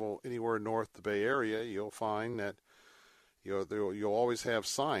travel anywhere north the Bay Area, you'll find that you'll always have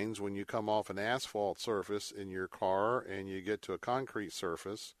signs when you come off an asphalt surface in your car and you get to a concrete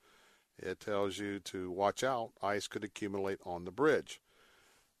surface. It tells you to watch out. Ice could accumulate on the bridge.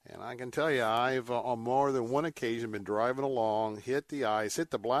 And I can tell you, I've on more than one occasion been driving along, hit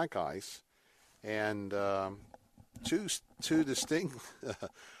the black ice, and two distinct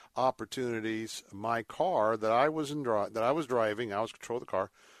opportunities. My car that I was driving, I was controlling the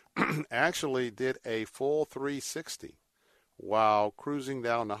car, actually did a full 360 while cruising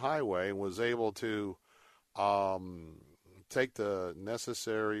down the highway, and was able to take the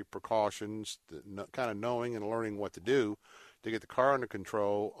necessary precautions, kind of knowing and learning what to do to get the car under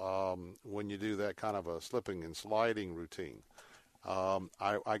control when you do that kind of a slipping and sliding routine.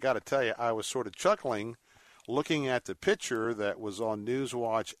 I got to tell you, I was sort of chuckling looking at the picture that was on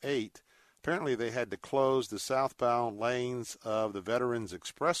Newswatch 8. Apparently they had to close the southbound lanes of the Veterans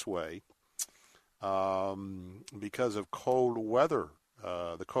Expressway because of cold weather.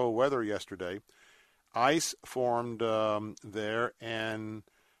 The cold weather yesterday. Ice formed there, and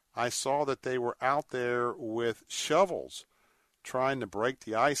I saw that they were out there with shovels trying to break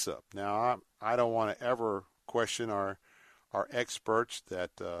the ice up. Now, I don't want to ever question our experts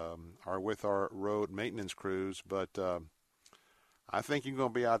that are with our road maintenance crews, but I think you're going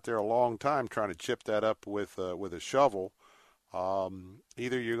to be out there a long time trying to chip that up with a shovel.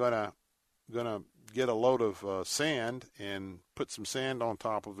 Either you're going to get a load of sand and put some sand on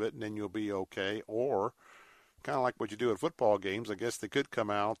top of it, and then you'll be okay. Or kind of like what you do at football games, I guess they could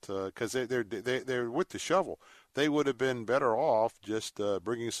come out because they're with the shovel. They would have been better off just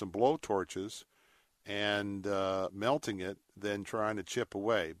bringing some blowtorches and melting it than trying to chip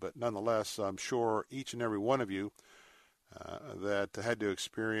away. But nonetheless, I'm sure each and every one of you that had to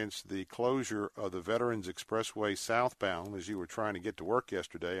experience the closure of the Veterans Expressway southbound as you were trying to get to work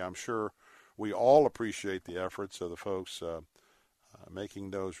yesterday, I'm sure we all appreciate the efforts of the folks making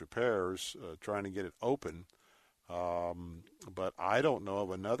those repairs, trying to get it open. But I don't know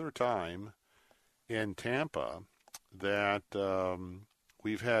of another time in Tampa that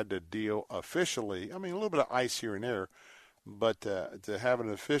we've had to deal officially, I mean, a little bit of ice here and there, but to have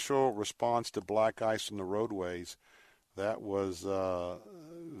an official response to black ice on the roadways, that was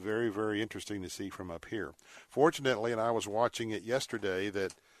very, very interesting to see from up here. Fortunately, and I was watching it yesterday,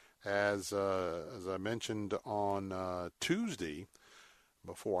 that as I mentioned on Tuesday,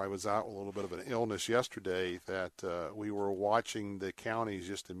 before I was out with a little bit of an illness yesterday, that we were watching the counties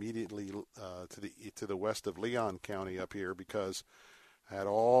just immediately to the west of Leon County up here, because I had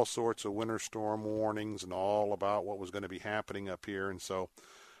all sorts of winter storm warnings and all about what was going to be happening up here, and so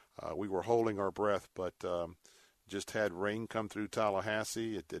we were holding our breath, but just had rain come through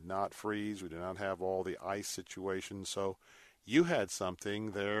Tallahassee. It did not freeze. We did not have all the ice situation, so you had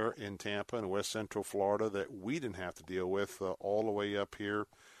something there in Tampa and West Central Florida that we didn't have to deal with all the way up here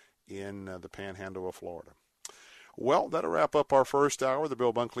in the Panhandle of Florida. Well, that'll wrap up our first hour of the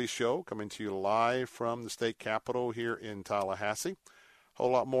Bill Bunkley Show, coming to you live from the state capitol here in Tallahassee. A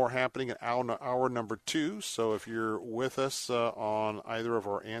whole lot more happening in hour number 2, so if you're with us on either of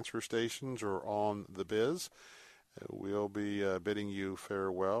our answer stations or on the Biz, we'll be bidding you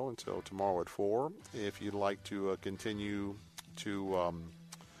farewell until tomorrow at 4. If you'd like to continue to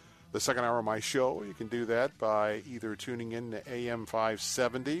the second hour of my show, you can do that by either tuning in to AM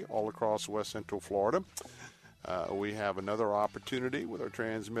 570 all across West Central Florida. We have another opportunity with our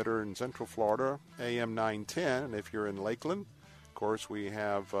transmitter in Central Florida, AM 910, and if you're in Lakeland, of course, we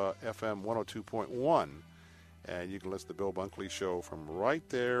have FM 102.1, and you can listen to the Bill Bunkley Show from right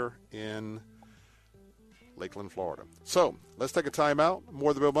there in Lakeland, Florida. So let's take a time out. More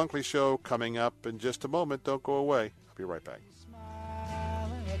of the Bill Bunkley Show coming up in just a moment. Don't go away. I'll be right back. I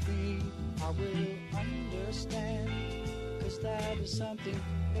will understand. understand, 'cause that is something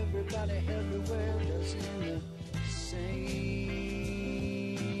everybody everywhere does in the same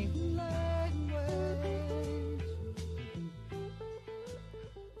language.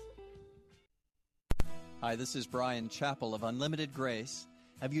 Hi, this is Brian Chappell of Unlimited Grace.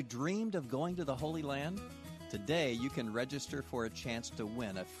 Have you dreamed of going to the Holy Land? Today, you can register for a chance to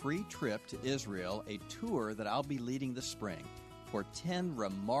win a free trip to Israel, a tour that I'll be leading this spring. For 10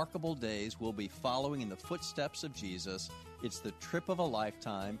 remarkable days, we'll be following in the footsteps of Jesus. It's the trip of a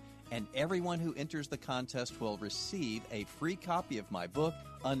lifetime, and everyone who enters the contest will receive a free copy of my book,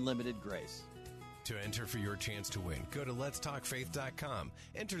 Unlimited Grace. To enter for your chance to win, go to letstalkfaith.com.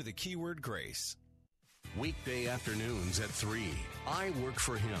 Enter the keyword GRACE. Weekday afternoons at 3. I Work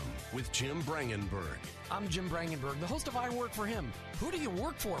for Him with Jim Brangenberg. I'm Jim Brangenberg, the host of I Work for Him. Who do you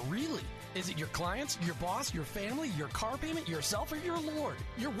work for, really? Is it your clients, your boss, your family, your car payment, yourself, or your Lord?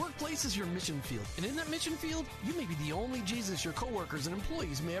 Your workplace is your mission field. And in that mission field, you may be the only Jesus your coworkers and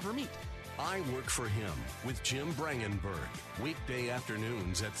employees may ever meet. I Work for Him with Jim Brangenberg. Weekday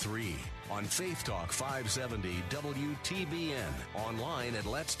afternoons at 3 on Faith Talk 570 WTBN. Online at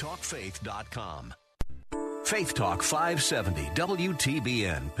letstalkfaith.com. Faith Talk 570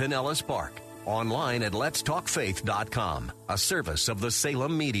 WTBN, Pinellas Park. Online at letstalkfaith.com, a service of the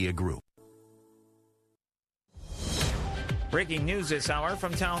Salem Media Group. Breaking news this hour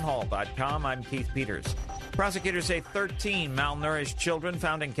from townhall.com. I'm Keith Peters. Prosecutors say 13 malnourished children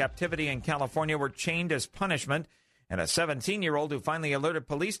found in captivity in California were chained as punishment, and a 17-year-old who finally alerted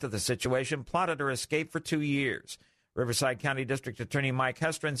police to the situation plotted her escape for 2 years. Riverside County District Attorney Mike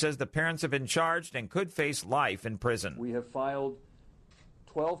Hestron says the parents have been charged and could face life in prison. We have filed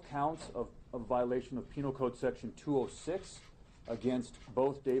 12 counts of violation of Penal Code Section 206 against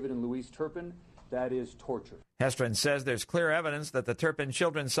both David and Louise Turpin. That is torture. Hestron says there's clear evidence that the Turpin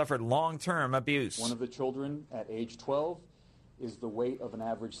children suffered long-term abuse. One of the children at age 12 is the weight of an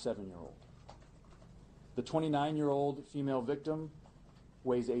average 7-year-old. The 29-year-old female victim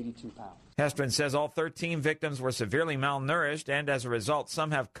weighs 82 pounds. Hestron says all 13 victims were severely malnourished, and as a result,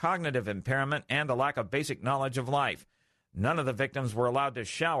 some have cognitive impairment and a lack of basic knowledge of life. None of the victims were allowed to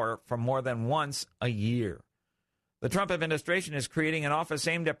shower for more than once a year. The Trump administration is creating an office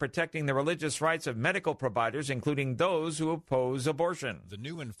aimed at protecting the religious rights of medical providers, including those who oppose abortion. The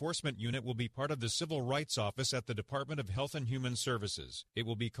new enforcement unit will be part of the Civil Rights Office at the Department of Health and Human Services. It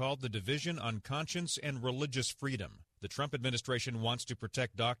will be called the Division on Conscience and Religious Freedom. The Trump administration wants to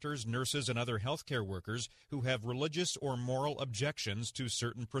protect doctors, nurses, and other healthcare workers who have religious or moral objections to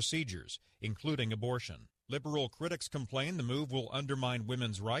certain procedures, including abortion. Liberal critics complain the move will undermine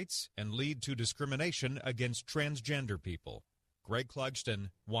women's rights and lead to discrimination against transgender people. Greg Clugston,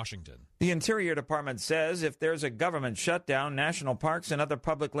 Washington. The Interior Department says if there's a government shutdown, national parks and other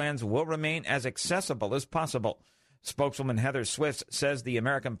public lands will remain as accessible as possible. Spokeswoman Heather Swift says the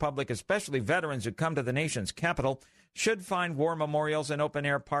American public, especially veterans who come to the nation's capital, should find war memorials and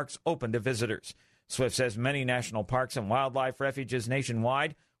open-air parks open to visitors. Swift says many national parks and wildlife refuges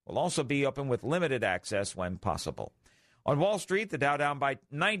nationwide will also be open with limited access when possible. On Wall Street, the Dow down by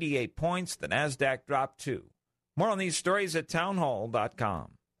 98 points, the Nasdaq dropped 2. More on these stories at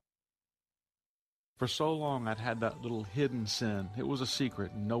townhall.com. For so long, I'd had that little hidden sin. It was a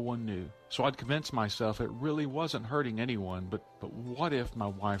secret, and no one knew. So I'd convince myself it really wasn't hurting anyone, but what if my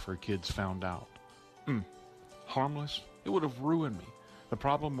wife or kids found out? Harmless? It would have ruined me. The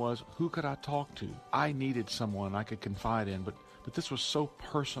problem was, who could I talk to? I needed someone I could confide in, but this was so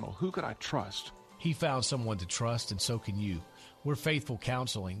personal. Who could I trust? He found someone to trust, and so can you. We're Faithful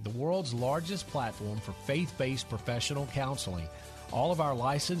Counseling, the world's largest platform for faith-based professional counseling. All of our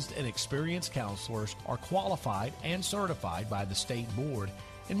licensed and experienced counselors are qualified and certified by the state board,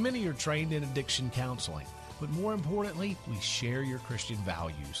 and many are trained in addiction counseling. But more importantly, we share your Christian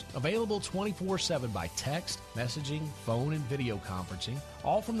values. Available 24/7 by text, messaging, phone, and video conferencing,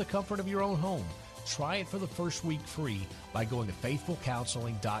 all from the comfort of your own home. Try it for the first week free by going to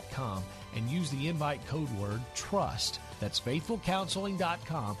faithfulcounseling.com and use the invite code word TRUST. That's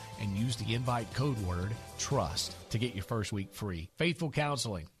faithfulcounseling.com and use the invite code word TRUST to get your first week free. Faithful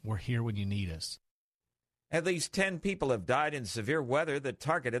Counseling, we're here when you need us. At least 10 people have died in severe weather that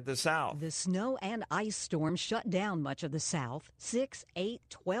targeted the South. The snow and ice storm shut down much of the South. 6, 8,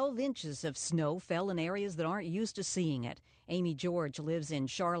 12 inches of snow fell in areas that aren't used to seeing it. Amy George lives in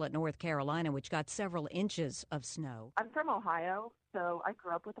Charlotte, North Carolina, which got several inches of snow. I'm from Ohio, so I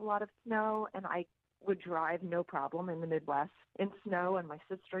grew up with a lot of snow, and I would drive no problem in the Midwest in snow, and my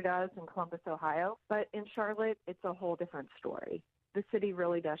sister does in Columbus, Ohio. But in Charlotte, it's a whole different story. The city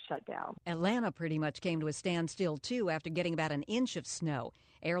really does shut down. Atlanta pretty much came to a standstill, too, after getting about an inch of snow.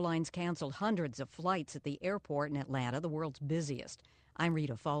 Airlines canceled hundreds of flights at the airport in Atlanta, the world's busiest. I'm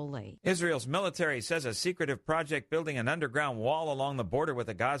Rita Foley. Israel's military says a secretive project building an underground wall along the border with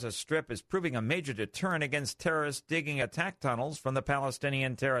the Gaza Strip is proving a major deterrent against terrorists digging attack tunnels from the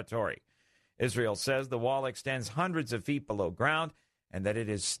Palestinian territory. Israel says the wall extends hundreds of feet below ground and that it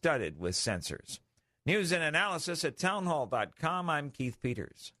is studded with sensors. News and analysis at townhall.com. I'm Keith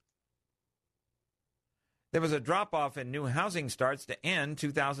Peters. There was a drop-off in new housing starts to end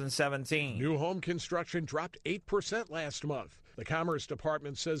 2017. New home construction dropped 8% last month. The Commerce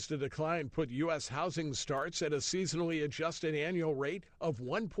Department says the decline put U.S. housing starts at a seasonally adjusted annual rate of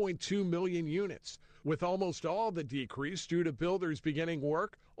 1.2 million units, with almost all the decrease due to builders beginning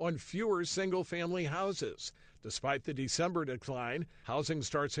work on fewer single-family houses. Despite the December decline, housing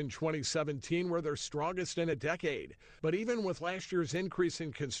starts in 2017 were their strongest in a decade. But even with last year's increase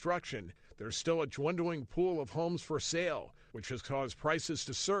in construction, there's still a dwindling pool of homes for sale, which has caused prices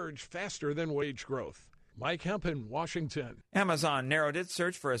to surge faster than wage growth. Mike Hempen, Washington. Amazon narrowed its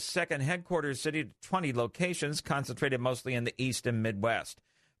search for a second headquarters city to 20 locations, concentrated mostly in the East and Midwest.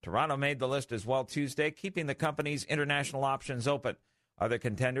 Toronto made the list as well Tuesday, keeping the company's international options open. Other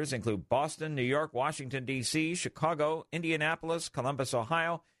contenders include Boston, New York, Washington, D.C., Chicago, Indianapolis, Columbus,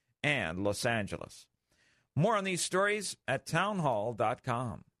 Ohio, and Los Angeles. More on these stories at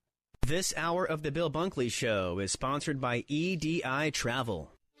townhall.com. This hour of the Bill Bunkley Show is sponsored by EDI Travel.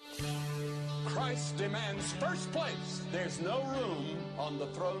 Christ demands first place. There's no room on the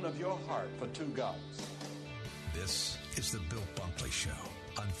throne of your heart for two gods. This is the Bill Bunkley Show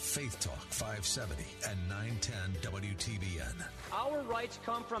on Faith Talk 570 and 910 WTBN. Our rights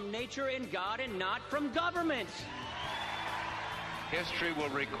come from nature and God and not from government. History will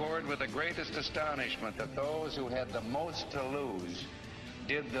record with the greatest astonishment that those who had the most to lose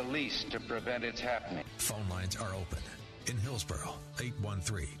did the least to prevent its happening. Phone lines are open. In Hillsborough,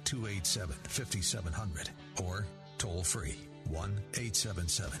 813-287-5700 or toll free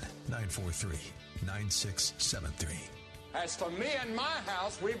 1-877-943-9673. As for me and my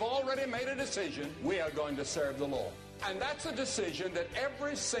house, we've already made a decision. We are going to serve the Lord. And that's a decision that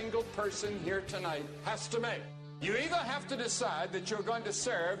every single person here tonight has to make. You either have to decide that you're going to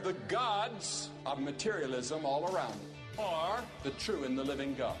serve the gods of materialism all around you, or the true and the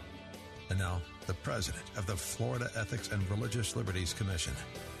living God. And now, the president of the Florida Ethics and Religious Liberties Commission.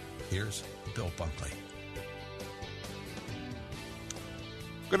 Here's Bill Bunkley.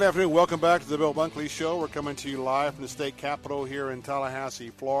 Good afternoon. Welcome back to the Bill Bunkley Show. We're coming to you live from the state capitol here in Tallahassee,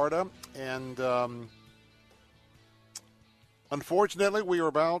 Florida. And unfortunately, we are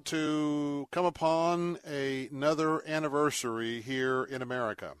about to come upon another anniversary here in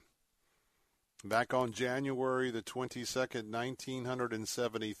America. Back on January the 22nd,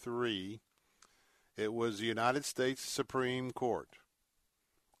 1973, it was the United States Supreme Court,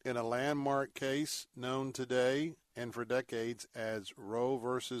 in a landmark case known today and for decades as Roe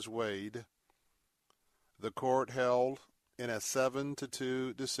versus Wade. The court held in a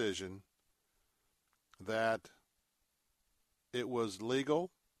 7-2 decision that it was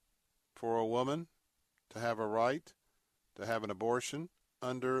legal for a woman to have a right to have an abortion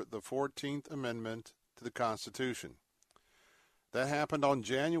under the 14th Amendment to the Constitution. That happened on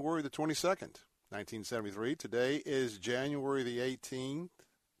January the 22nd, 1973. Today is January the 18th,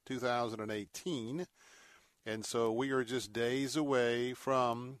 2018. And so we are just days away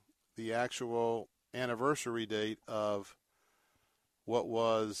from the actual anniversary date of what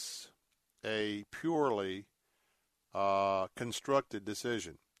was a purely constructed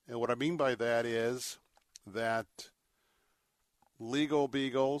decision. And what I mean by that is that legal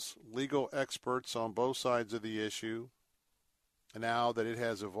beagles, legal experts on both sides of the issue, and now that it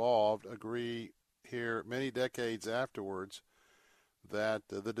has evolved, agree here many decades afterwards that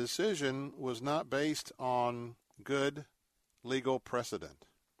the decision was not based on good legal precedent.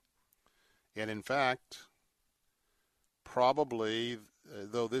 And in fact, probably,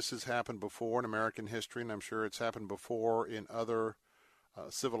 though this has happened before in American history, and I'm sure it's happened before in other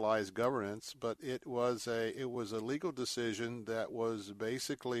civilized governance, but it was a legal decision that was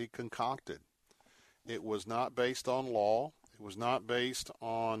basically concocted. It was not based on law. It was not based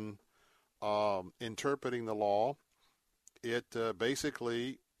on interpreting the law. It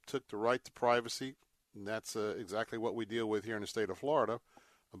basically took the right to privacy, and that's exactly what we deal with here in the state of Florida,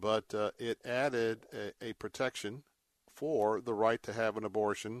 but it added a protection for the right to have an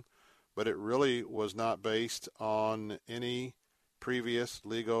abortion, but it really was not based on any previous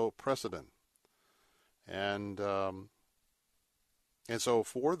legal precedent. And so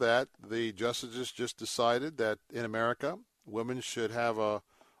for that, the justices just decided that in America, women should have a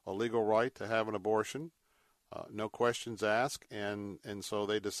legal right to have an abortion. no questions asked, and so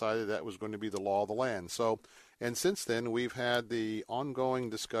they decided that was going to be the law of the land. So, and since then, we've had the ongoing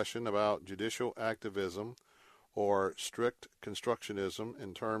discussion about judicial activism or strict constructionism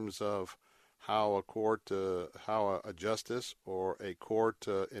in terms of how a court, how a justice or a court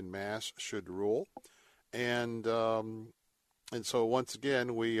en masse should rule, and so once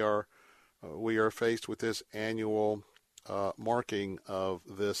again we are faced with this annual marking of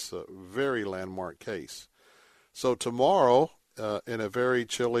this very landmark case. So tomorrow, in a very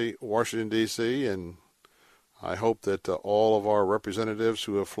chilly Washington, D.C., and I hope that all of our representatives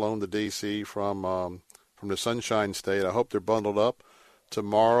who have flown to D.C. from the Sunshine State, I hope they're bundled up.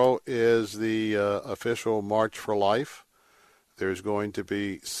 Tomorrow is the official March for Life. There's going to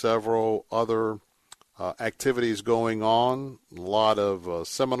be several other activities going on, a lot of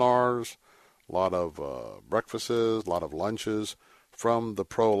seminars, a lot of breakfasts, a lot of lunches from the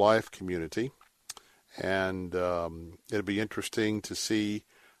pro-life community. And it'll be interesting to see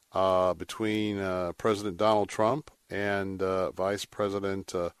between President Donald Trump and Vice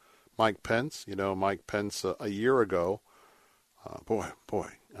President Mike Pence. You know, Mike Pence a year ago,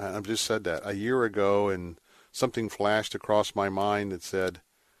 I've just said that, a year ago, and something flashed across my mind that said,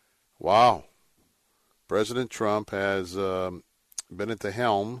 wow, President Trump has been at the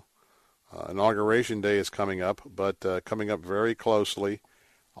helm. Inauguration Day is coming up, but coming up very closely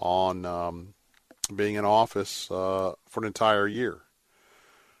on being in office for an entire year.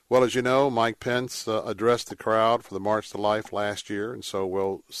 Well, as you know, Mike Pence addressed the crowd for the March to Life last year, and so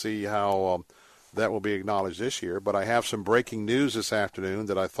we'll see how that will be acknowledged this year. But I have some breaking news this afternoon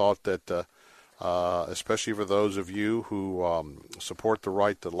that I thought that, especially for those of you who support the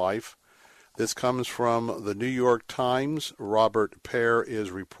right to life, this comes from the New York Times. Robert Pear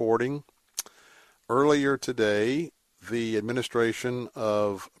is reporting. Earlier today, the administration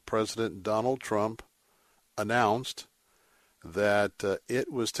of President Donald Trump announced that it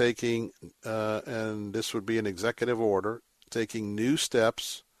was taking, and this would be an executive order, taking new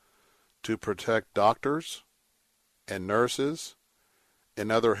steps to protect doctors and nurses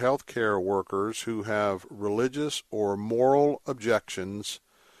and other healthcare workers who have religious or moral objections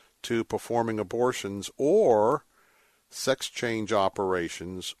to performing abortions or sex change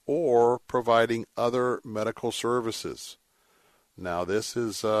operations or providing other medical services. Now, this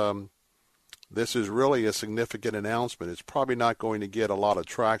is really a significant announcement. It's probably not going to get a lot of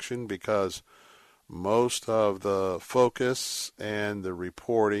traction because most of the focus and the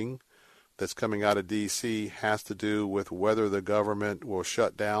reporting that's coming out of D.C. has to do with whether the government will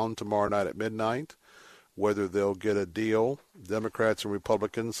shut down tomorrow night at midnight, whether they'll get a deal, Democrats and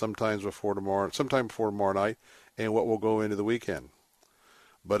Republicans, sometime before tomorrow night, and what will go into the weekend.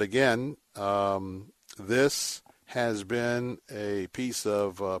 But again, this has been a piece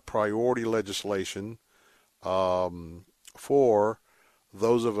of priority legislation for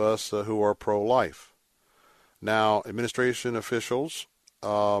those of us who are pro-life. Now, administration officials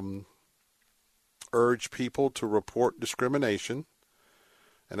urge people to report discrimination.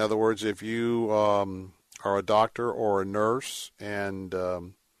 In other words, if you are a doctor or a nurse and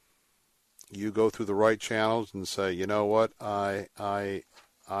you go through the right channels and say, you know what, I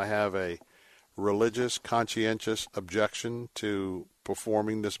have a religious, conscientious objection to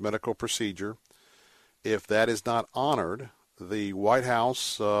performing this medical procedure. If that is not honored, the White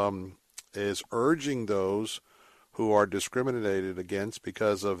House is urging those who are discriminated against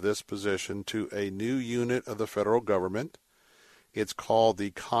because of this position to a new unit of the federal government. It's called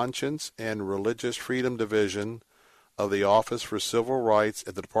the Conscience and Religious Freedom Division of the Office for Civil Rights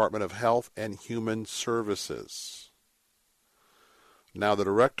at the Department of Health and Human Services. Now, the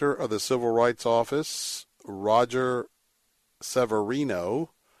director of the Civil Rights Office, Roger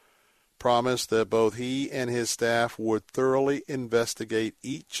Severino, promised that both he and his staff would thoroughly investigate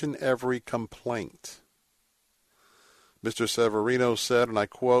each and every complaint. Mr. Severino said, and I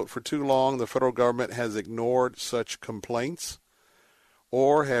quote, "For too long, the federal government has ignored such complaints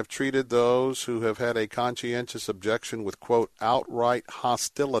or have treated those who have had a conscientious objection with, quote, outright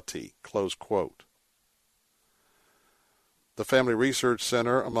hostility," close quote. The Family Research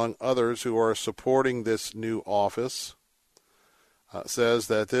Center, among others who are supporting this new office, says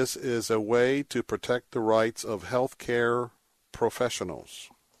that this is a way to protect the rights of healthcare professionals.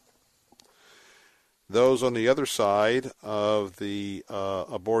 Those on the other side of the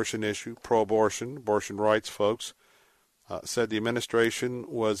abortion issue, pro-abortion, abortion rights folks, said the administration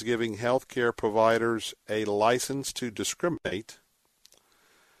was giving healthcare providers a license to discriminate.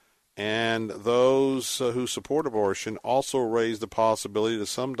 And those who support abortion also raised the possibility that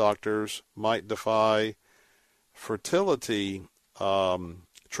some doctors might defy fertility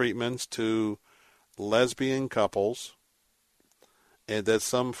treatments to lesbian couples, and that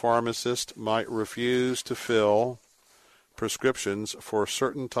some pharmacists might refuse to fill prescriptions for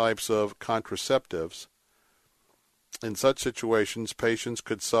certain types of contraceptives. In such situations, patients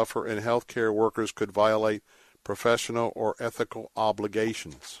could suffer and healthcare workers could violate professional or ethical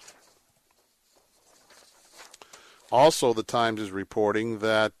obligations. Also, the Times is reporting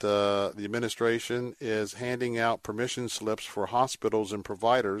that the administration is handing out permission slips for hospitals and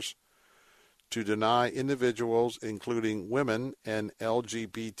providers to deny individuals, including women and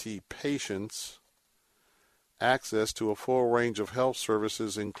LGBT patients, access to a full range of health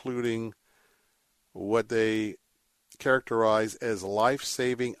services, including what they characterize as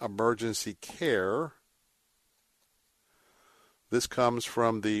life-saving emergency care. This comes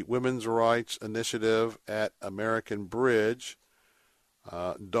from the Women's Rights Initiative at American Bridge.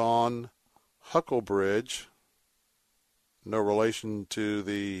 Dawn Huckelbridge, no relation to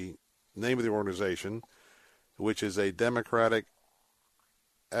the name of the organization, which is a Democratic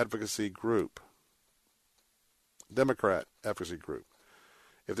advocacy group. Democrat advocacy group.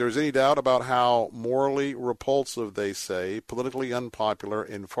 If there is any doubt about how morally repulsive, they say, politically unpopular,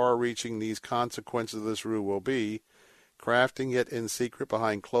 and far-reaching these consequences of this rule will be, crafting it in secret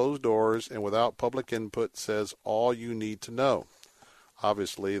behind closed doors and without public input says all you need to know.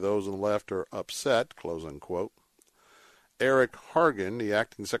 Obviously, those on the left are upset, close unquote. Eric Hargan, the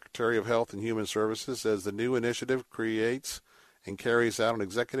acting Secretary of Health and Human Services, says the new initiative creates and carries out an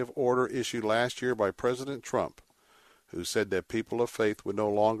executive order issued last year by President Trump, who said that people of faith would no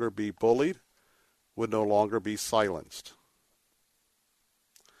longer be bullied, would no longer be silenced.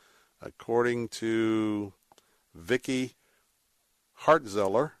 According to Vicky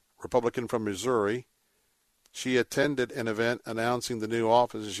Hartzeller, Republican from Missouri, she attended an event announcing the new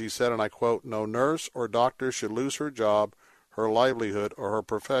office, and she said, and I quote, "No nurse or doctor should lose her job, her livelihood, or her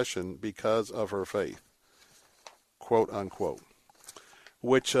profession because of her faith," quote unquote.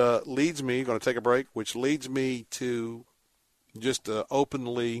 Which leads me, going to take a break, which leads me to just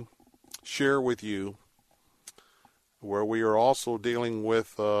openly share with you where we are also dealing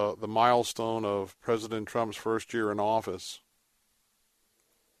with the milestone of President Trump's first year in office.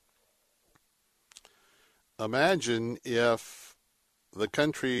 Imagine if the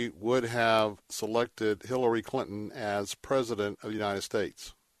country would have selected Hillary Clinton as President of the United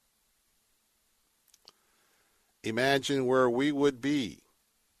States. Imagine where we would be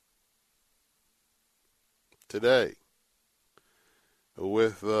today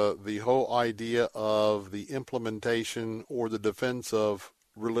with the whole idea of the implementation or the defense of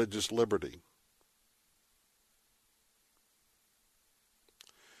religious liberty.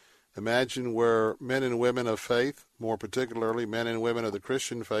 Imagine where men and women of faith, more particularly men and women of the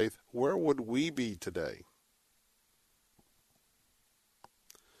Christian faith, where would we be today?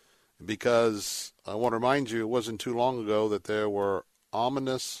 Because I want to remind you, it wasn't too long ago that there were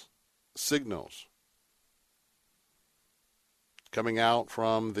ominous signals coming out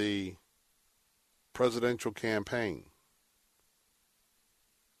from the presidential campaign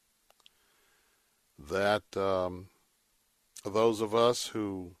that those of us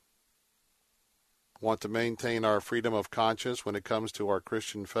who want to maintain our freedom of conscience when it comes to our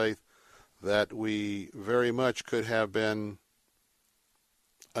Christian faith, that we very much could have been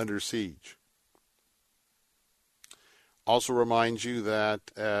under siege. Also remind you that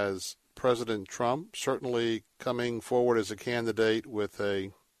as President Trump, certainly coming forward as a candidate with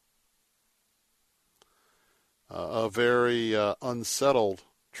a very unsettled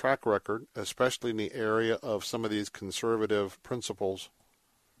track record, especially in the area of some of these conservative principles,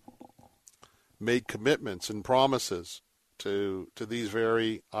 made commitments and promises to these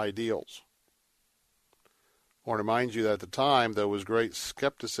very ideals. I want to remind you that at the time there was great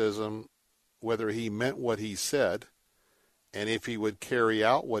skepticism whether he meant what he said and if he would carry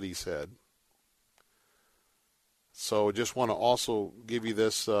out what he said. So just want to also give you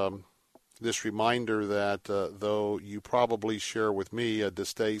this this reminder that though you probably share with me a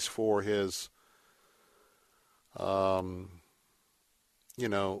distaste for his, on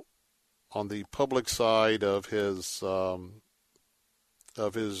the public side of his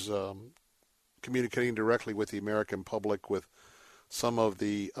communicating directly with the American public with some of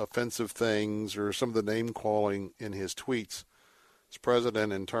the offensive things or some of the name calling in his tweets. As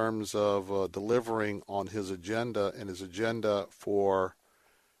president, in terms of delivering on his agenda and his agenda for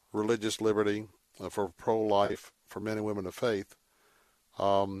religious liberty, for pro-life, for men and women of faith,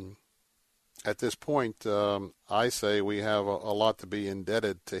 at this point, I say we have a lot to be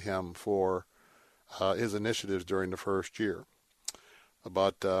indebted to him for his initiatives during the first year.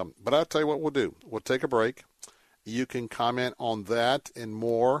 But I'll tell you what we'll do. We'll take a break. You can comment on that and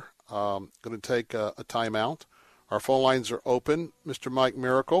more Going to take a timeout. Our phone lines are open. Mr. Mike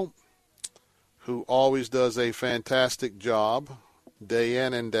Miracle, who always does a fantastic job day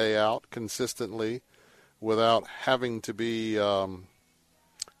in and day out consistently without having to be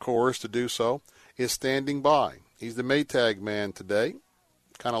coerced to do so, is standing by. He's the Maytag man today,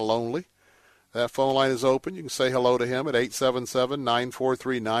 kind of lonely. That phone line is open. You can say hello to him at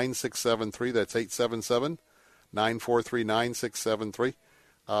 877-943-9673. That's 877-943-9673.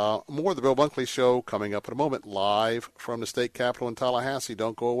 More of the Bill Bunkley Show coming up in a moment, live from the state capitol in Tallahassee.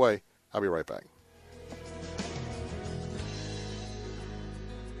 Don't go away. I'll be right back.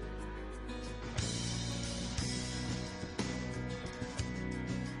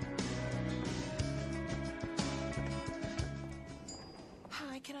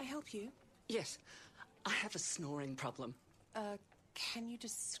 Hi, can I help you? Yes, I have a snoring problem. Can you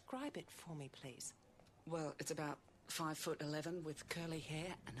describe it for me, please? Well, it's about 5'11" with curly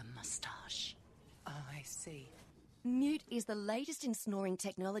hair and a mustache. Oh, I see. Mute is the latest in snoring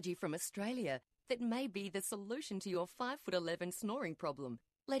technology from Australia that may be the solution to your 5'11" snoring problem,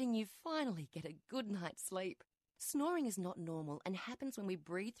 letting you finally get a good night's sleep. Snoring is not normal and happens when we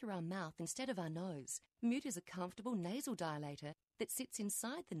breathe through our mouth instead of our nose. Mute is a comfortable nasal dilator that sits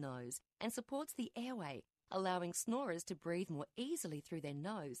inside the nose and supports the airway, allowing snorers to breathe more easily through their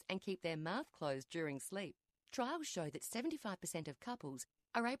nose and keep their mouth closed during sleep. Trials show that 75% of couples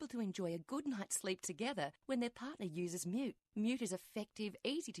are able to enjoy a good night's sleep together when their partner uses Mute. Mute is effective,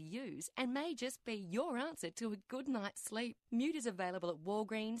 easy to use, and may just be your answer to a good night's sleep. Mute is available at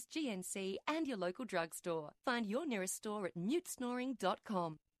Walgreens, GNC, and your local drugstore. Find your nearest store at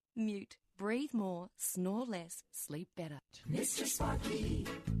mutesnoring.com. Mute. Breathe more, snore less, sleep better. Mr. Sparky,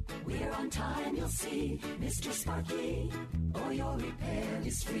 we're on time, you'll see. Mr. Sparky, or your repair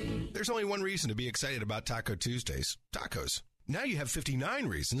is free. There's only one reason to be excited about Taco Tuesdays. Tacos. Now you have 59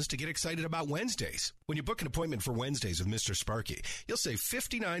 reasons to get excited about Wednesdays. When you book an appointment for Wednesdays with Mr. Sparky, you'll save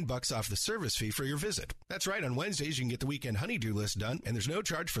 $59 off the service fee for your visit. That's right, on Wednesdays you can get the weekend honeydew list done, and there's no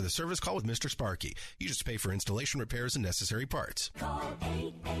charge for the service call with Mr. Sparky. You just pay for installation, repairs, and necessary parts. Call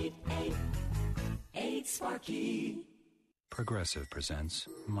 888-8-SPARKY. Progressive presents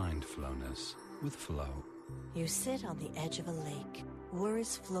Mindfulness with Flow. You sit on the edge of a lake,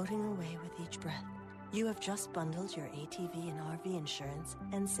 worries floating away with each breath. You have just bundled your ATV and RV insurance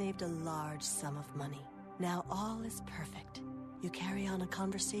and saved a large sum of money. Now all is perfect. You carry on a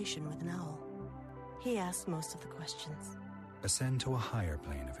conversation with an owl. He asks most of the questions. Ascend to a higher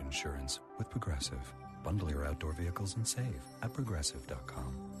plane of insurance with Progressive. Bundle your outdoor vehicles and save at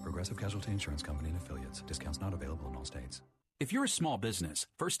Progressive.com. Progressive Casualty Insurance Company and Affiliates. Discounts not available in all states. If you're a small business,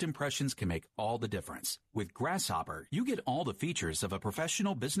 first impressions can make all the difference. With Grasshopper, you get all the features of a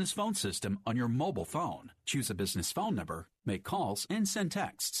professional business phone system on your mobile phone. Choose a business phone number, make calls, and send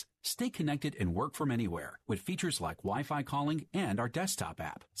texts. Stay connected and work from anywhere with features like Wi-Fi calling and our desktop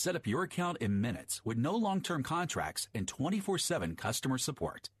app. Set up your account in minutes with no long-term contracts and 24/7 customer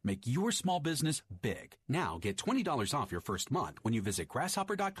support. Make your small business big. Now get $20 off your first month when you visit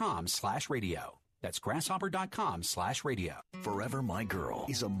grasshopper.com/radio. That's grasshopper.com/radio. Forever My Girl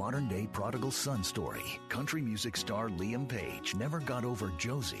is a modern-day prodigal son story. Country music star Liam Page never got over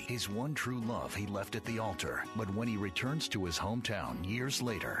Josie, his one true love he left at the altar. But when he returns to his hometown years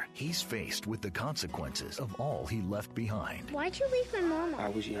later, he's faced with the consequences of all he left behind. Why'd you leave my mama? I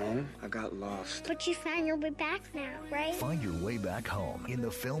was young. I got lost. But you found your way back now, right? Find your way back home in the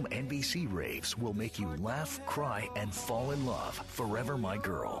film NBC Raves will make you laugh, cry, and fall in love. Forever My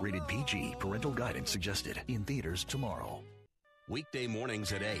Girl. Rated PG. Parental guidance suggested. In theaters tomorrow. Weekday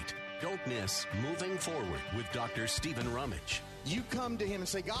mornings at 8. Don't miss Moving Forward with Dr. Stephen Rummage. You come to him and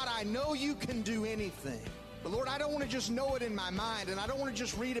say, God, I know you can do anything. But Lord, I don't want to just know it in my mind, and I don't want to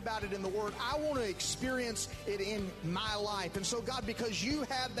just read about it in the Word. I want to experience it in my life. And so, God, because you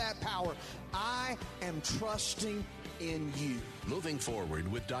have that power, I am trusting in you. Moving Forward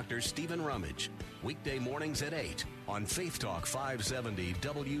with Dr. Stephen Rummage. Weekday mornings at 8 on Faith Talk 570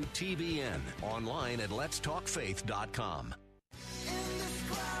 WTBN. Online at letstalkfaith.com.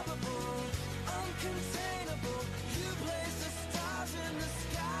 Indescribable, uncontainable. You place the stars in the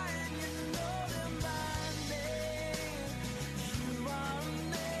sky and you know them by name. You are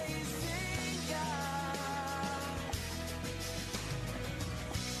amazing, God.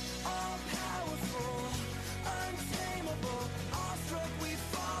 All powerful, untamable. Awestruck, we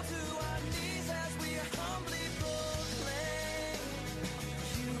fall to our knees as we humbly proclaim.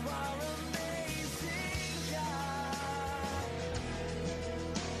 You are amazing, God.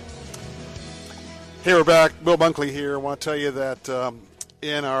 Hey, we're back. Bill Bunkley here. I want to tell you that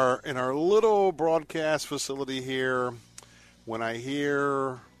in our little broadcast facility here, when I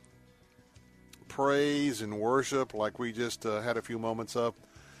hear praise and worship like we just had a few moments of.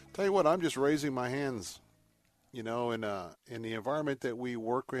 Tell you what, I'm just raising my hands. You know, in the environment that we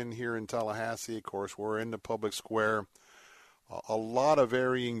work in here in Tallahassee, of course, we're in the public square. A lot of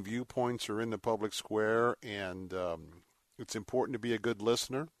varying viewpoints are in the public square, and it's important to be a good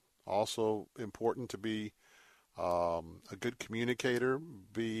listener. Also important to be a good communicator,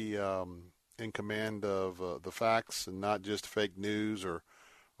 be in command of the facts and not just fake news or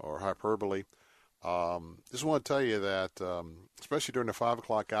hyperbole. Just want to tell you that, especially during the 5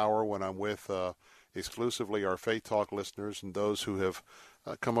 o'clock hour when I'm with exclusively our Faith Talk listeners and those who have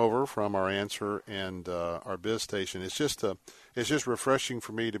come over from our Answer and our Biz station, it's just refreshing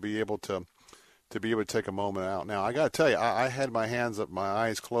for me to be able to take a moment out. Now, I got to tell you, I had my hands up, my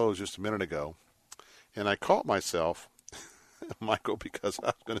eyes closed just a minute ago, and I caught myself, Michael, because I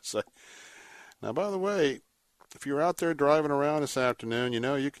was going to say, now, by the way, if you're out there driving around this afternoon, you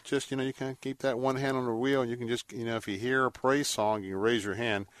can just, you can keep that one hand on the wheel, and you can just, if you hear a praise song, you can raise your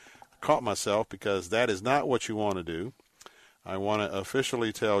hand. I caught myself because that is not what you want to do. I want to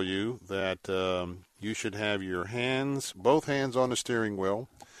officially tell you that you should have your hands, both hands on the steering wheel,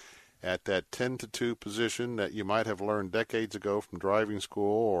 at that 10-2 position that you might have learned decades ago from driving school,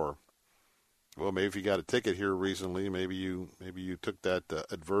 or, well, maybe if you got a ticket here recently, maybe you took that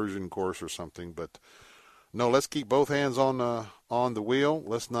aversion course or something. But no, let's keep both hands on the wheel.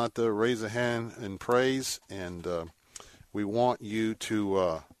 Let's not raise a hand in praise, and we want you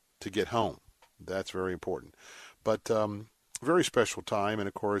to get home. That's very important. But very special time, and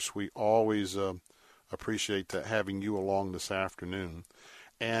of course we always appreciate having you along this afternoon.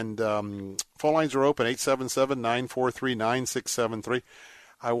 And phone lines are open, 877-943-9673.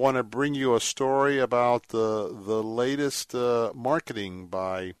 I want to bring you a story about the latest marketing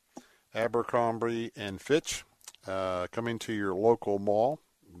by Abercrombie & Fitch coming to your local mall.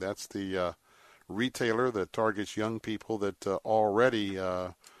 That's the retailer that targets young people that already,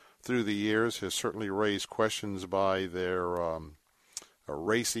 through the years, has certainly raised questions by their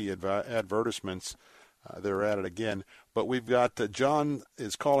racy advertisements. They're at it again. But we've got John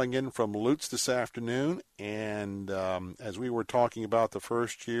is calling in from Lutz this afternoon, and as we were talking about the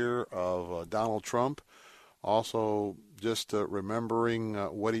first year of Donald Trump, also just remembering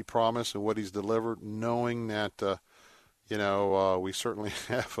what he promised and what he's delivered, knowing that, we certainly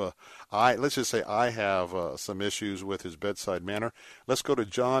have, let's just say I have some issues with his bedside manner. Let's go to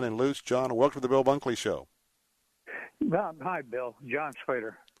John and Lutz. John, welcome to the Bill Bunkley Show. Hi, Bill. John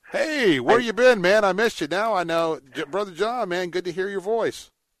Slater. Hey, where you been, man? I missed you. Now I know. Brother John, man, good to hear your voice.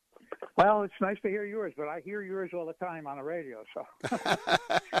 Well, it's nice to hear yours, but I hear yours all the time on the radio. So,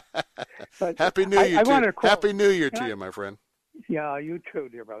 Happy New Year Happy New Year to you, my friend. Yeah, you too,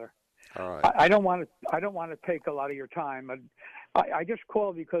 dear brother. All right. I don't want to take a lot of your time, but I just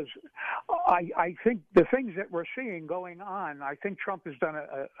called because I think the things that we're seeing going on, I think Trump has done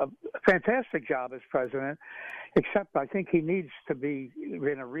a fantastic job as president, except I think he needs to be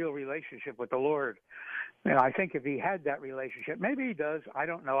in a real relationship with the Lord. And I think if he had that relationship, maybe he does, I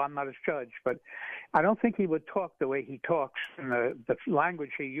don't know, I'm not his judge, but I don't think he would talk the way he talks and the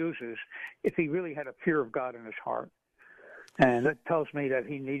language he uses if he really had a fear of God in his heart. And that tells me that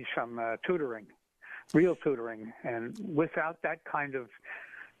he needs some tutoring, real tutoring. And without that kind of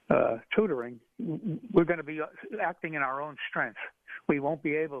tutoring, we're going to be acting in our own strength. We won't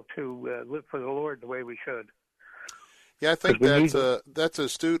be able to live for the Lord the way we should. Yeah, I think that's an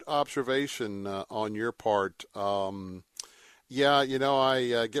astute observation on your part. I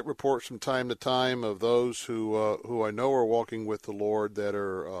get reports from time to time of those who I know are walking with the Lord that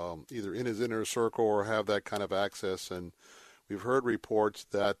are either in his inner circle or have that kind of access. And we've heard reports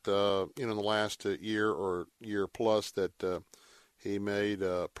that in the last year or year plus that he made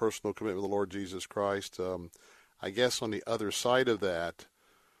a personal commitment with the Lord Jesus Christ. I guess on the other side of that,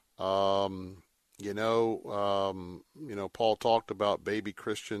 Paul talked about baby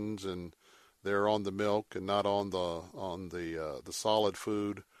Christians and they're on the milk and not on the solid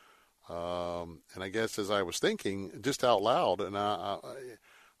food. And I guess as I was thinking just out loud, and I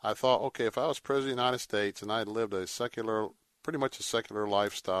thought, okay, if I was president of the United States and I had lived pretty much a secular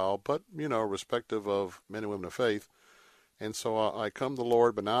lifestyle, but respective of men and women of faith, and so I come to the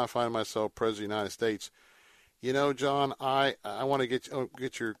Lord, but now I find myself president of the United States. John, I want to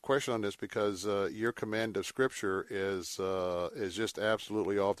get your question on this because your command of Scripture is just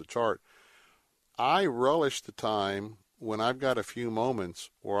absolutely off the chart. I relish the time when I've got a few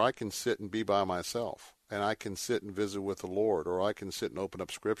moments where I can sit and be by myself, and I can sit and visit with the Lord, or I can sit and open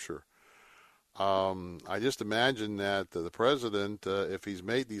up Scripture. I just imagine that the president, if he's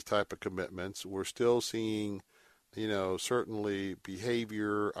made these type of commitments, we're still seeing certainly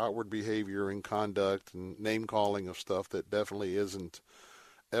outward behavior and conduct and name calling of stuff that definitely isn't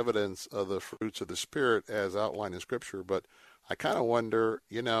evidence of the fruits of the Spirit as outlined in Scripture. But I kind of wonder,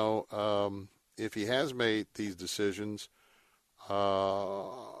 if he has made these decisions,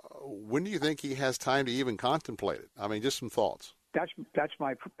 when do you think he has time to even contemplate it? I mean, just some thoughts. That's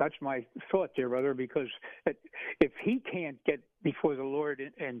my thought, dear brother, because if he can't get before the Lord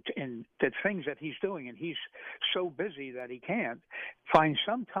and the things that he's doing, and he's so busy that he can't find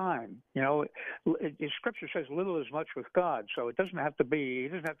some time, Scripture says little is much with God, so he doesn't have to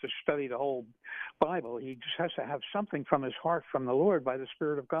study the whole Bible. He just has to have something from his heart from the Lord by the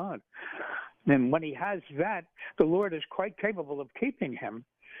Spirit of God. And when he has that, the Lord is quite capable of keeping him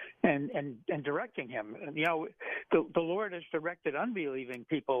and directing him. The Lord has directed unbelieving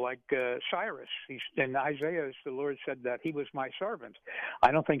people like Cyrus. In Isaiah, the Lord said that he was my servant.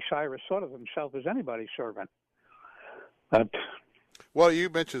 I don't think Cyrus thought of himself as anybody's servant. Well, you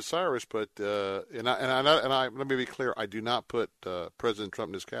mentioned Cyrus, but let me be clear. I do not put President Trump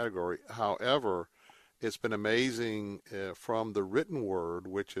in this category. However, it's been amazing from the written word,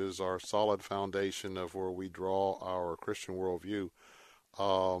 which is our solid foundation of where we draw our Christian worldview.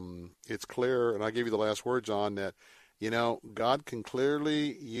 It's clear, and I give you the last word, John, that, God can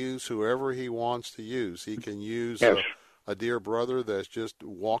clearly use whoever he wants to use. He can use a dear brother that's just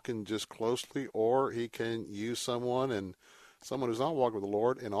walking just closely, or he can use someone who's not walking with the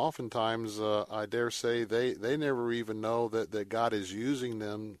Lord. And oftentimes, I dare say, they never even know that God is using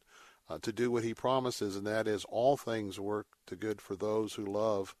them to do what he promises, and that is all things work to good for those who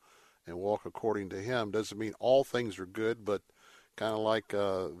love and walk according to him. Doesn't mean all things are good, but kind of like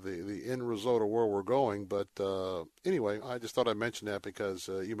the end result of where we're going. But anyway, I just thought I'd mention that because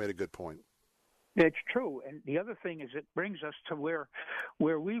you made a good point. It's true, and the other thing is it brings us to what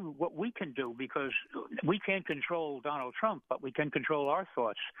we can do, because we can't control Donald Trump, but we can control our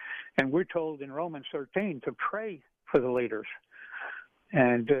thoughts. And we're told in Romans 13 to pray for the leaders,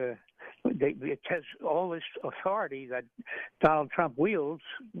 and it has all this authority that Donald Trump wields,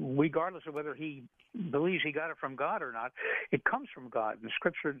 regardless of whether he believes he got it from God or not. It comes from God, and the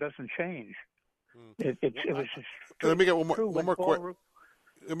Scripture doesn't change. Let me get one more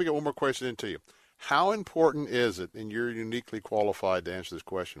question into you. How important is it, and you're uniquely qualified to answer this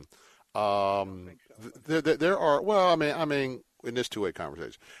question? There are, well, I mean, in this two-way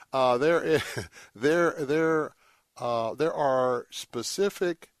conversation, there are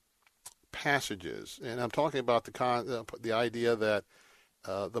specific passages, and I'm talking about the idea that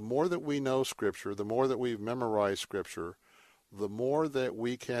the more that we know Scripture, the more that we've memorized Scripture, the more that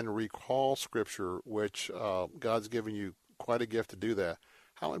we can recall Scripture, which God's given you quite a gift to do that.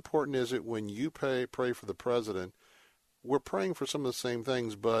 How important is it when you pray for the president? We're praying for some of the same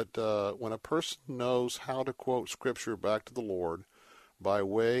things, but when a person knows how to quote Scripture back to the Lord by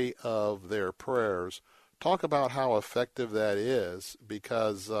way of their prayers, talk about how effective that is,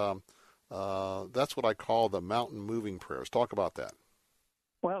 because that's what I call the mountain moving prayers. Talk about that.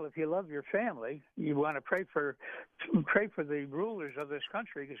 Well, if you love your family, you want to pray for the rulers of this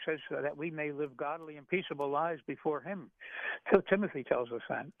country. It says that we may live godly and peaceable lives before him. So Timothy tells us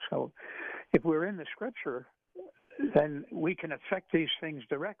that. So if we're in the Scripture, then we can affect these things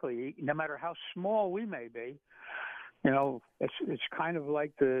directly, no matter how small we may be. It's kind of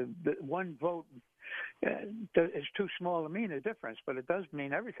like the one vote is too small to mean a difference, but it does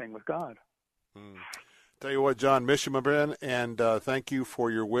mean everything with God. Tell you what, John, miss you, my friend, and thank you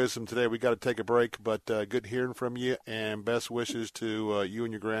for your wisdom today. We got to take a break, but good hearing from you, and best wishes to you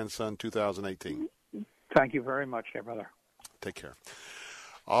and your grandson 2018. Thank you very much, dear brother. Take care.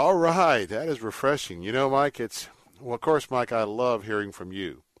 All right, that is refreshing. Mike, of course, Mike, I love hearing from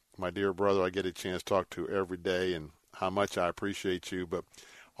you. My dear brother, I get a chance to talk to every day, and how much I appreciate you, but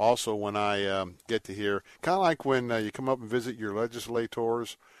also when I get to hear, kind of like when you come up and visit your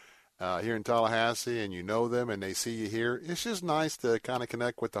legislators here in Tallahassee, and you know them and they see you here, it's just nice to kind of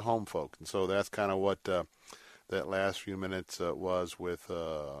connect with the home folk. And so that's kind of what that last few minutes was with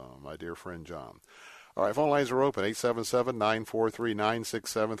my dear friend John. All right, phone lines are open,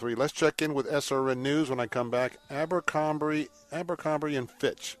 877-943-9673. Let's check in with SRN News when I come back. Abercrombie and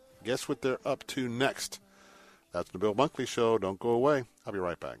Fitch. Guess what they're up to next? That's the Bill Bunkley Show. Don't go away. I'll be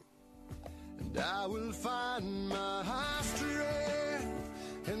right back. And I will find my strength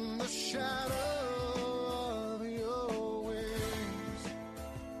in the shadow of your wings.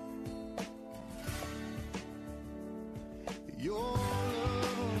 Your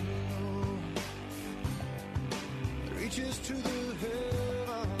love reaches to the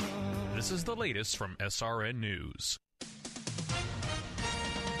heavens. This is the latest from SRN News.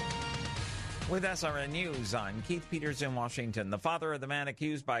 With SRN News, I'm Keith Peters in Washington. The father of the man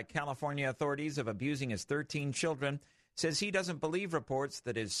accused by California authorities of abusing his 13 children says he doesn't believe reports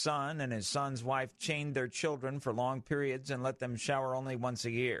that his son and his son's wife chained their children for long periods and let them shower only once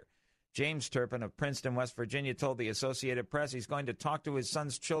a year. James Turpin of Princeton, West Virginia, told the Associated Press he's going to talk to his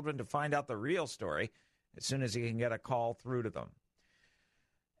son's children to find out the real story as soon as he can get a call through to them.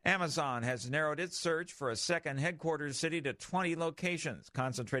 Amazon has narrowed its search for a second headquarters city to 20 locations,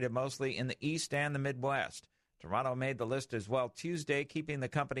 concentrated mostly in the East and the Midwest. Toronto made the list as well Tuesday, keeping the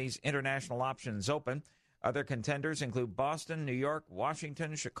company's international options open. Other contenders include Boston, New York,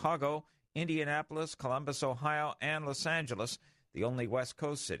 Washington, Chicago, Indianapolis, Columbus, Ohio, and Los Angeles, the only West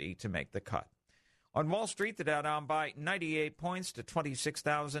Coast city to make the cut. On Wall Street, the Dow down by 98 points to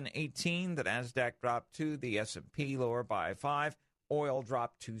 26,018. The Nasdaq dropped 2, the S&P lower by 5. Oil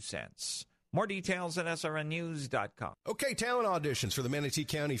dropped 2 cents. More details at srnnews.com. Okay, talent auditions for the Manatee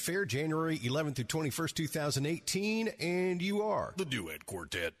County Fair, January 11th through 21st, 2018, and you are the Duet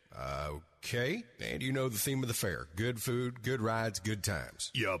Quartet. Okay, and you know the theme of the fair. Good food, good rides, good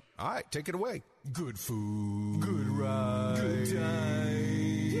times. Yep. All right, take it away. Good food. Good rides. Good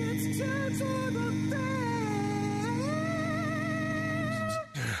times. It's time for the fair.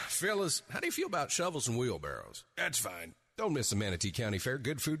 Fellas, how do you feel about shovels and wheelbarrows? That's fine. Don't miss the Manatee County Fair.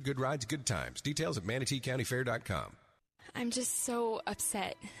 Good food, good rides, good times. Details at ManateeCountyFair.com. I'm just so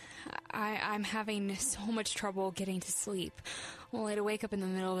upset. I'm having so much trouble getting to sleep, only to wake up in the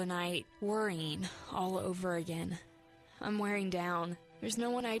middle of the night worrying all over again. I'm wearing down. There's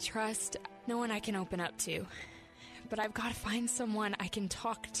no one I trust, no one I can open up to. But I've got to find someone I can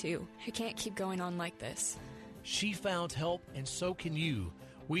talk to. I can't keep going on like this. She found help, and so can you.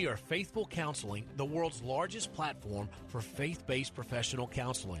 We are Faithful Counseling, the world's largest platform for faith-based professional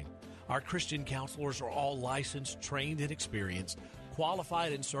counseling. Our Christian counselors are all licensed, trained, and experienced,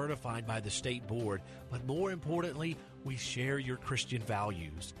 qualified and certified by the state board, but more importantly, we share your Christian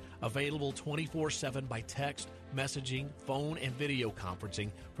values. Available 24/7 by text, messaging, phone, and video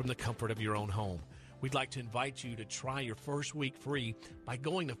conferencing from the comfort of your own home. We'd like to invite you to try your first week free by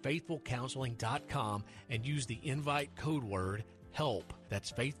going to faithfulcounseling.com and use the invite code word HELP.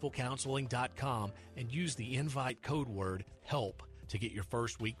 That's faithfulcounseling.com and use the invite code word HELP to get your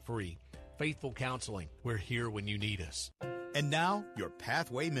first week free. Faithful Counseling, we're here when you need us. And now, your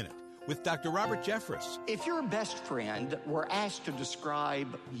Pathway Minute with Dr. Robert Jeffress. If your best friend were asked to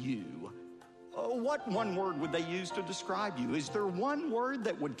describe you, what one word would they use to describe you? Is there one word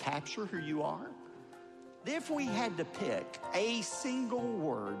that would capture who you are? If we had to pick a single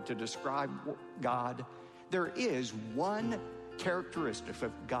word to describe God, there is one characteristic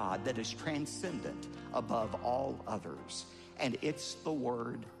of God that is transcendent above all others, and it's the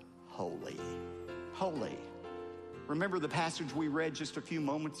word holy. Holy. Remember the passage we read just a few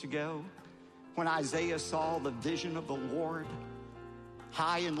moments ago when Isaiah saw the vision of the Lord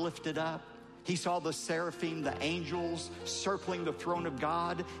high and lifted up? He saw the seraphim, the angels, circling the throne of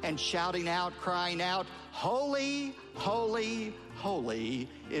God and shouting out, crying out, "Holy, holy, holy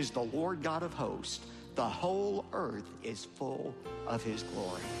is the Lord God of hosts. The whole earth is full of his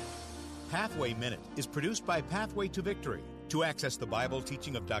glory." Pathway Minute is produced by Pathway to Victory. To access the Bible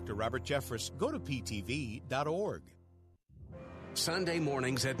teaching of Dr. Robert Jeffress, go to ptv.org. Sunday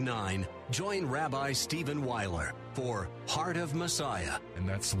mornings at 9, join Rabbi Stephen Weiler for Heart of Messiah. And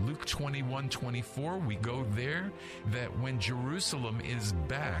that's Luke 21:24. We go there, that when Jerusalem is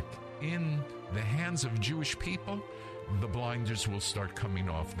back in the hands of Jewish people, the blinders will start coming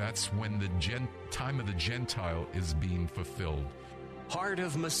off. That's when the time of the Gentile is being fulfilled. Heart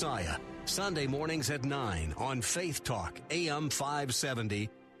of Messiah, Sunday mornings at 9 on Faith Talk, AM 570,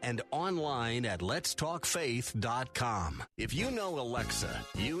 and online at letstalkfaith.com. If you know Alexa,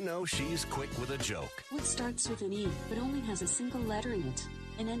 you know she's quick with a joke. What starts with an E, but only has a single letter in it?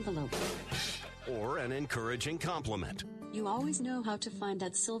 An envelope. Or an encouraging compliment. You always know how to find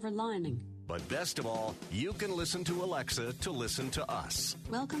that silver lining. But best of all, you can listen to Alexa to listen to us.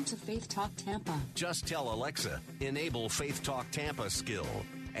 Welcome to Faith Talk Tampa. Just tell Alexa, enable Faith Talk Tampa skill,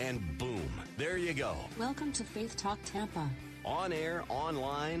 and boom, there you go. Welcome to Faith Talk Tampa. On air,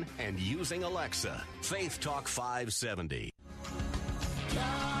 online, and using Alexa. Faith Talk 570.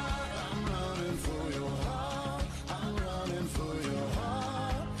 God, I'm running for your heart. I'm running for your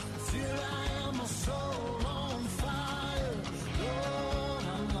heart. Till I am a soul on fire. Lord,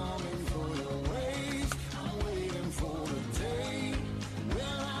 I'm longing for your ways. I'm waiting for the day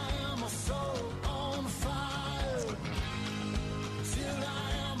when I am a soul on fire. Till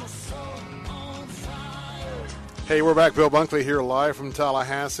I am a soul on fire. Hey, we're back. Bill Bunkley here live from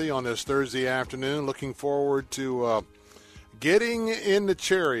Tallahassee on this Thursday afternoon. Looking forward to Getting in the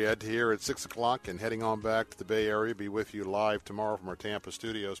chariot here at 6 o'clock and heading on back to the Bay Area. Be with you live tomorrow from our Tampa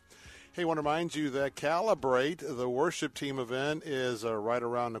studios. Hey, I want to remind you that Calibrate, the worship team event, is right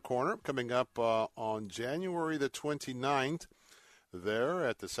around the corner, coming up on January the 29th there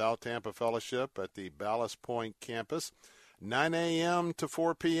at the South Tampa Fellowship at the Ballast Point campus. 9 a.m. to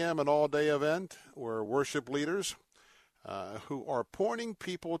 4 p.m., an all-day event where worship leaders who are pointing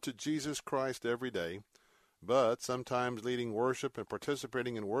people to Jesus Christ every day, but sometimes leading worship and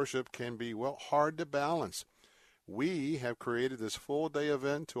participating in worship can be, well, hard to balance. We have created this full-day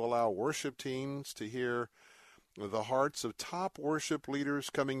event to allow worship teams to hear the hearts of top worship leaders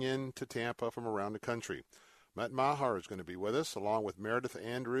coming in to Tampa from around the country. Matt Maher is going to be with us, along with Meredith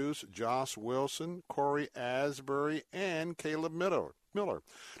Andrews, Josh Wilson, Corey Asbury, and Caleb Miller. To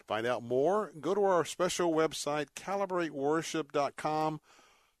find out more, go to our special website,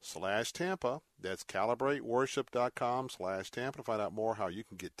 calibrateworship.com/Tampa. That's calibrateworship.com/Tampa to find out more how you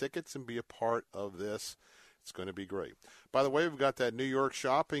can get tickets and be a part of this. It's going to be great. By the way, we've got that New York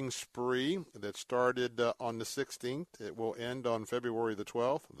shopping spree that started on the 16th. It will end on February the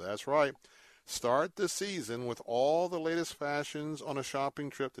 12th. That's right. Start the season with all the latest fashions on a shopping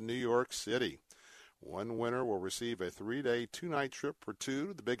trip to New York City. One winner will receive a 3-day, 2-night trip for two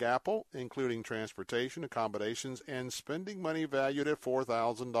to the Big Apple, including transportation, accommodations, and spending money valued at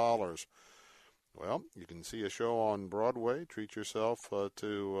 $4,000. Well, you can see a show on Broadway. Treat yourself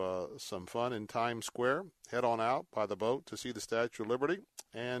to some fun in Times Square. Head on out by the boat to see the Statue of Liberty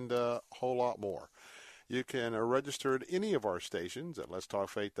and a whole lot more. You can register at any of our stations at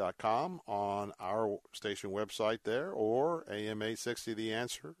letstalkfaith.com on our station website there, or AM 860 The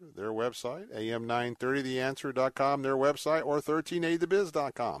Answer, their website, AM 930 TheAnswer.com, their website, or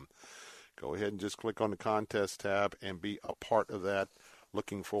 1380thebiz.com. Go ahead and just click on the contest tab and be a part of that.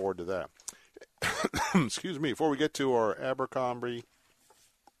 Looking forward to that. Excuse me. Before we get to our Abercrombie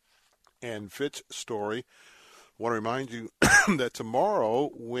and Fitch story, I want to remind you that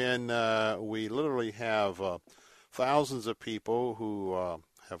tomorrow, when we literally have thousands of people who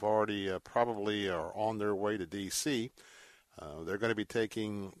have already probably are on their way to D.C., they're going to be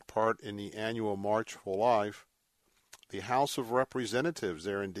taking part in the annual March for Life. The House of Representatives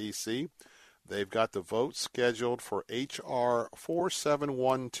there in D.C., they've got the vote scheduled for H.R.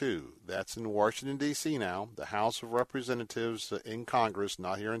 4712. That's in Washington, D.C. now, the House of Representatives in Congress,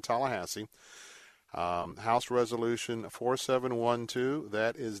 not here in Tallahassee. House Resolution 4712,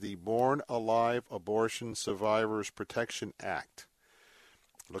 that is the Born Alive Abortion Survivors Protection Act.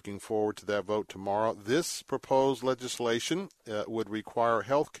 Looking forward to that vote tomorrow. This proposed legislation would require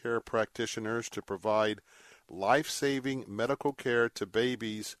health care practitioners to provide life-saving medical care to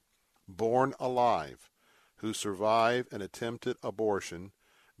babies born alive who survive an attempted abortion,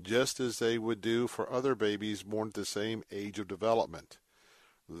 just as they would do for other babies born at the same age of development.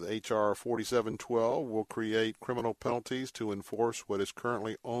 The H.R. 4712 will create criminal penalties to enforce what is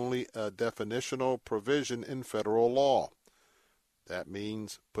currently only a definitional provision in federal law. That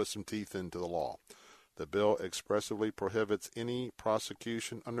means put some teeth into the law. The bill expressly prohibits any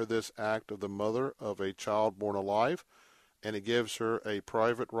prosecution under this act of the mother of a child born alive, and it gives her a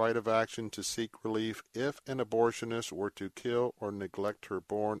private right of action to seek relief if an abortionist were to kill or neglect her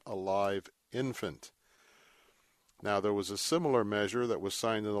born alive infant. Now, there was a similar measure that was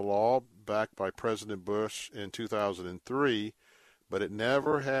signed into law back by President Bush in 2003, but it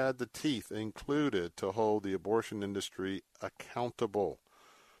never had the teeth included to hold the abortion industry accountable.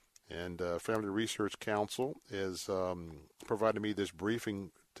 And Family Research Council is provided me this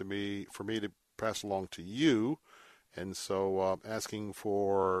briefing for me to pass along to you. And so asking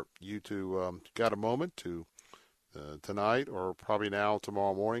for you to, got a moment to tonight or probably now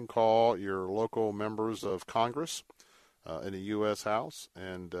tomorrow morning, call your local members of Congress in the U.S. House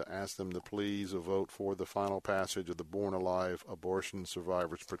and ask them to please vote for the final passage of the Born Alive Abortion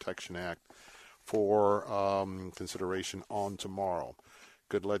Survivors Protection Act for consideration on tomorrow.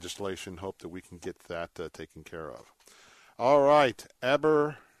 Good legislation. Hope that we can get that taken care of. All right,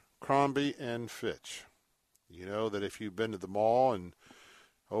 Abercrombie and Fitch. You know that if you've been to the mall, and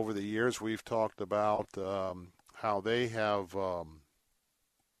over the years we've talked about how they have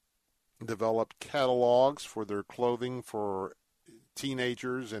developed catalogs for their clothing for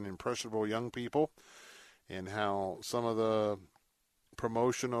teenagers and impressionable young people, and how some of the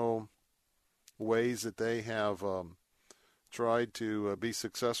promotional ways that they have tried to be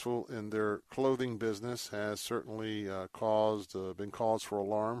successful in their clothing business has certainly been cause for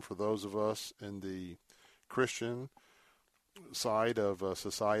alarm for those of us in the Christian side of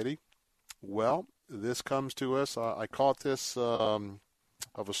society. Well, this comes to us. I caught this of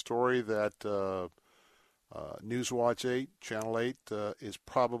a story that Newswatch 8, Channel 8, is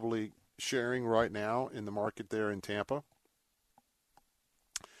probably sharing right now in the market there in Tampa.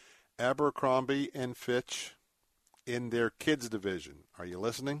 Abercrombie and Fitch in their kids division. Are you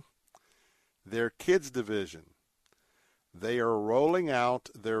listening? Their kids division. They are rolling out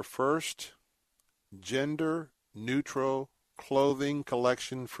their first gender-neutral clothing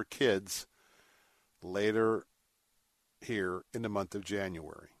collection for kids later here in the month of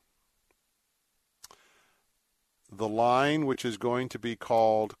January. The line, which is going to be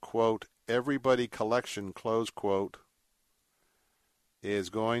called, quote, Everybody Collection, close quote, is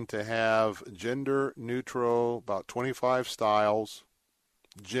going to have gender-neutral, about 25 styles,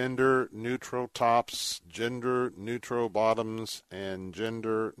 gender-neutral tops, gender-neutral bottoms, and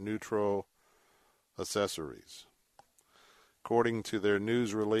gender-neutral accessories. According to their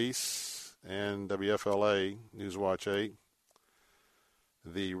news release and WFLA, Newswatch 8,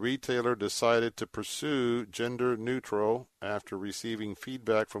 the retailer decided to pursue gender neutral after receiving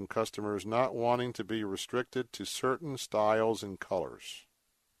feedback from customers not wanting to be restricted to certain styles and colors.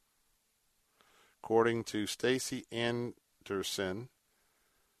 According to Stacy Anderson,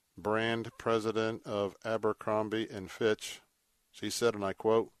 brand president of Abercrombie and Fitch, she said, and I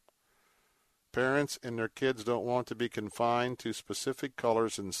quote, Parents and their kids don't want to be confined to specific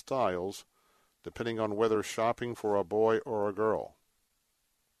colors and styles, depending on whether shopping for a boy or a girl.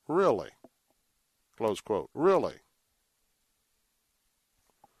 Really? Close quote. Really?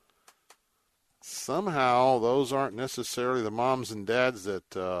 Somehow those aren't necessarily the moms and dads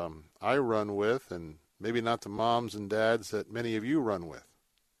that I run with, and maybe not the moms and dads that many of you run with.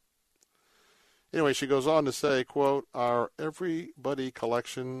 Anyway, she goes on to say, quote, Our Everybody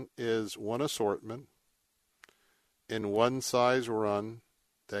collection is one assortment in one size run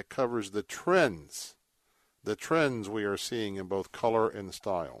that covers the trends we are seeing in both color and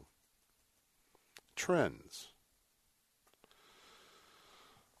style. Trends.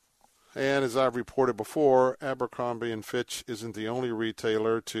 And as I've reported before, Abercrombie & Fitch isn't the only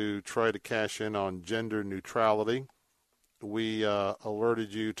retailer to try to cash in on gender neutrality. We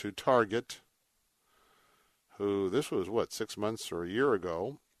alerted you to Target, who, this was, 6 months or a year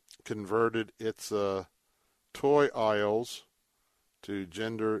ago, converted its toy aisles to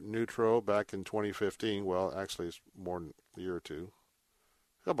gender neutral back in 2015. Well, actually, it's more than a year or two,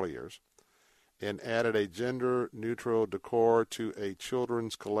 a couple of years, and added a gender neutral decor to a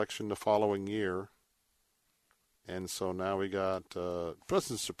children's collection the following year. And so now we got,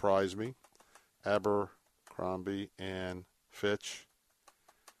 doesn't surprise me, Abercrombie and Fitch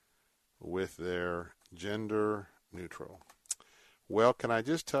with their gender neutral. Well, can I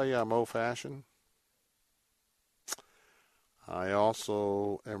just tell you I'm old-fashioned? I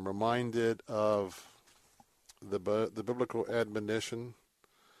also am reminded of the biblical admonition.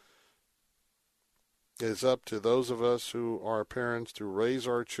 It is up to those of us who are parents to raise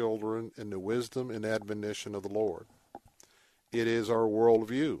our children in the wisdom and admonition of the Lord. It is our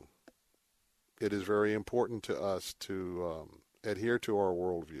worldview. It is very important to us to adhere to our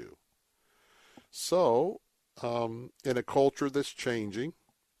worldview. So, in a culture that's changing,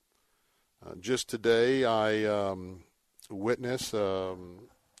 just today I witnessed,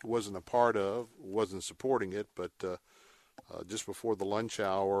 wasn't a part of, wasn't supporting it, but just before the lunch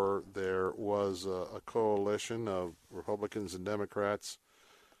hour, there was a coalition of Republicans and Democrats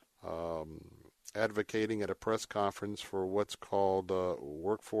advocating at a press conference for what's called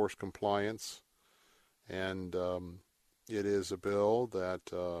workforce compliance. And it is a bill that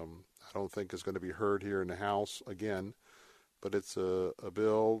I don't think is going to be heard here in the House again, but it's a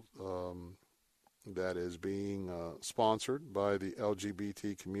bill that is being sponsored by the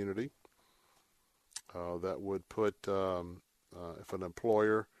LGBT community that would put, if an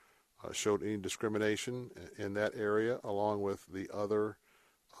employer showed any discrimination in that area, along with the other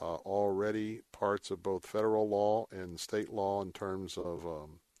already parts of both federal law and state law in terms of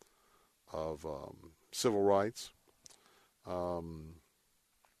civil rights,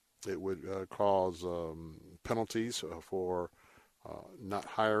 it would cause penalties for not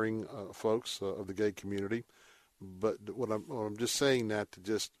hiring folks of the gay community. But what I'm just saying that to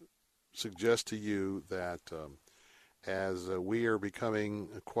just suggest to you that as we are becoming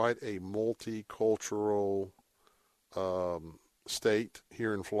quite a multicultural state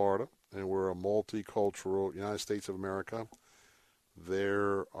here in Florida, and we're a multicultural United States of America,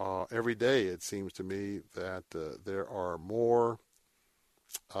 there every day it seems to me that there are more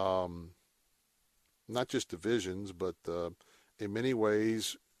not just divisions, but in many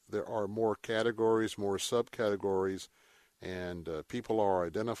ways there are more categories, more subcategories, and people are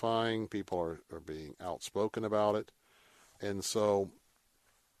identifying, people are being outspoken about it. And so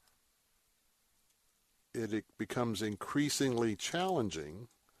it becomes increasingly challenging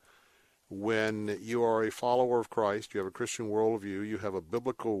when you are a follower of Christ, you have a Christian worldview, you have a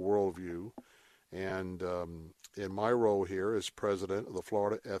biblical worldview, and in my role here as president of the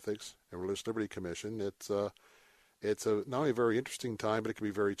Florida Ethics and Religious Liberty Commission, it's not only a very interesting time, but it can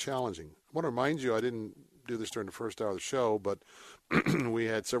be very challenging. I want to remind you, I didn't do this during the first hour of the show, but we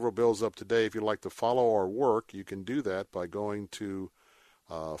had several bills up today. If you'd like to follow our work, you can do that by going to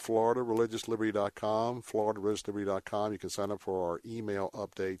FloridaReligiousLiberty.com, FloridaReligiousLiberty.com. You can sign up for our email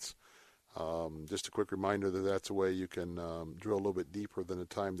updates. Just a quick reminder that that's a way you can drill a little bit deeper than the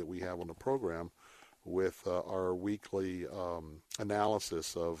time that we have on the program with our weekly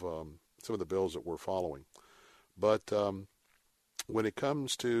analysis of some of the bills that we're following. But when it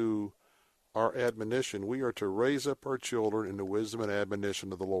comes to our admonition, we are to raise up our children in the wisdom and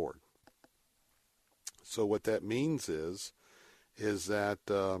admonition of the Lord. So what that means is that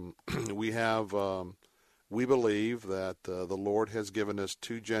we believe that the Lord has given us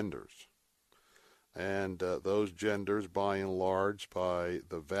two genders. And those genders, by and large, by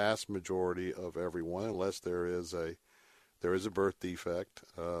the vast majority of everyone, unless there is a birth defect,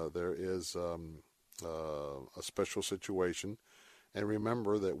 there is a special situation. And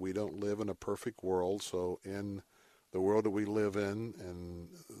remember that we don't live in a perfect world. So in the world that we live in and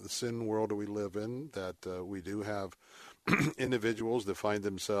the sin world that we live in, that we do have individuals that find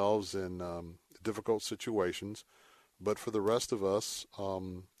themselves in difficult situations. But for the rest of us,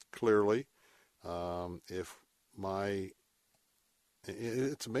 clearly,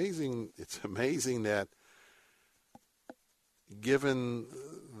 it's amazing that given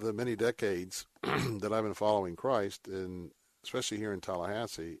the many decades that I've been following Christ, and especially here in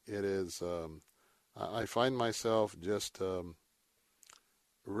Tallahassee, it is, I find myself just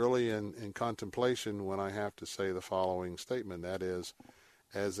really in contemplation when I have to say the following statement. That is,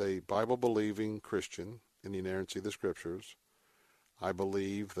 as a Bible-believing Christian in the inerrancy of the Scriptures, I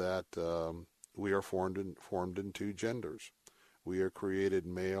believe that we are formed in two genders. We are created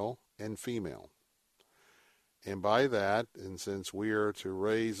male and female. And by that, and since we are to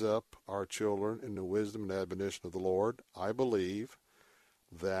raise up our children in the wisdom and admonition of the Lord, I believe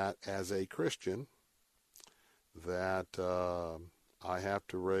that as a Christian, that I have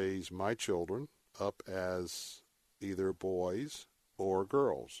to raise my children up as either boys or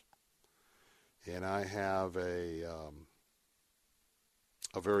girls. And I have a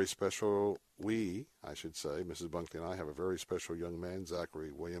very special, Mrs. Bunkley and I have a very special young man,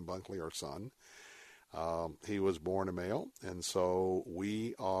 Zachary William Bunkley, our son. He was born a male, and so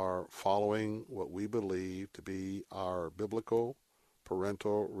we are following what we believe to be our biblical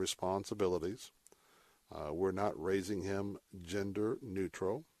parental responsibilities. We're not raising him gender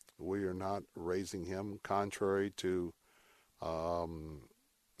neutral. We are not raising him contrary to,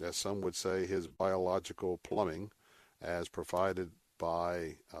 as some would say, his biological plumbing as provided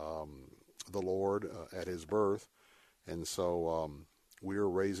by the Lord at his birth. And so we're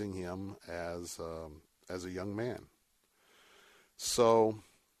raising him as a young man. So,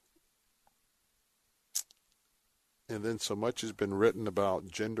 and then so much has been written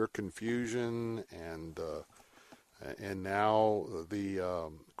about gender confusion, and now of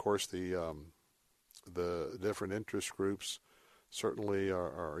course the different interest groups certainly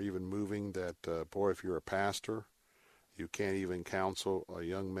are even moving that boy, if you're a pastor, you can't even counsel a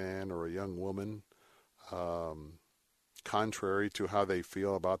young man or a young woman contrary to how they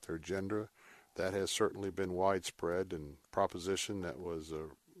feel about their gender. That has certainly been widespread and proposition that was,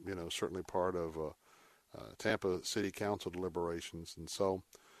 certainly part of Tampa City Council deliberations. And so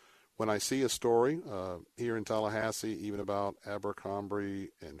when I see a story here in Tallahassee, even about Abercrombie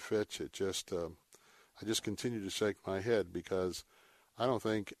and Fitch, I just continue to shake my head, because I don't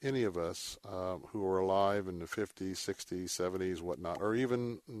think any of us who are alive in the 50s, 60s, 70s, whatnot, or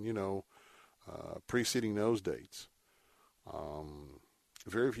even, preceding those dates,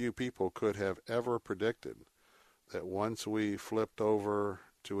 very few people could have ever predicted that once we flipped over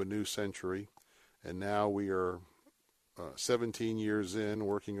to a new century, and now we are 17 years in,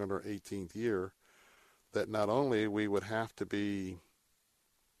 working on our 18th year, that not only we would have to be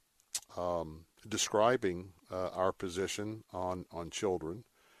describing our position on children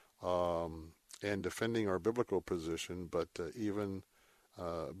and defending our biblical position, but even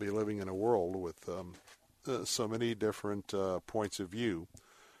be living in a world with so many different points of view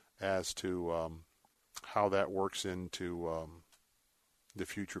as to how that works into the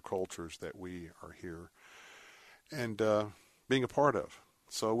future cultures that we are here and being a part of.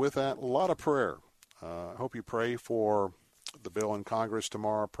 So with that, a lot of prayer. I hope you pray for the bill in Congress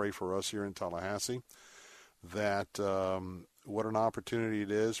tomorrow. Pray for us here in Tallahassee that what an opportunity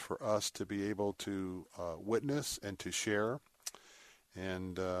it is for us to be able to witness and to share.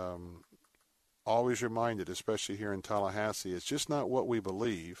 And always reminded, especially here in Tallahassee, it's just not what we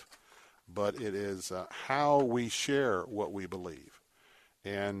believe, but it is how we share what we believe.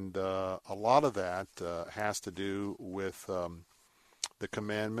 And a lot of that has to do with the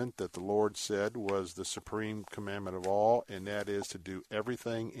commandment that the Lord said was the supreme commandment of all, and that is to do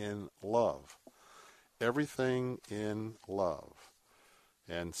everything in love. Everything in love.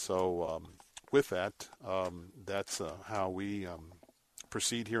 And so with that, that's how we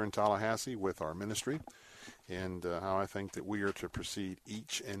proceed here in Tallahassee with our ministry, and how I think that we are to proceed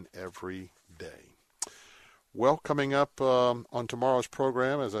each and every day. Well, coming up on tomorrow's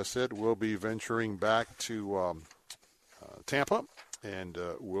program, as I said, we'll be venturing back to Tampa, and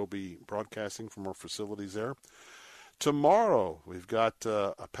we'll be broadcasting from our facilities there. Tomorrow, we've got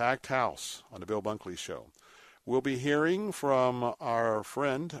a packed house on the Bill Bunkley Show. We'll be hearing from our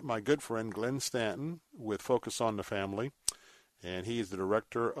friend, my good friend, Glenn Stanton, with Focus on the Family, and he is the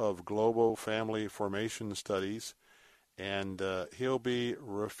Director of Global Family Formation Studies, and he'll be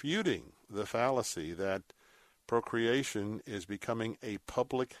refuting the fallacy that procreation is becoming a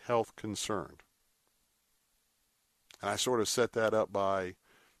public health concern. And I sort of set that up by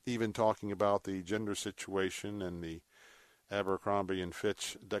even talking about the gender situation and the Abercrombie and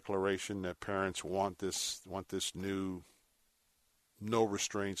Fitch declaration that parents want this new no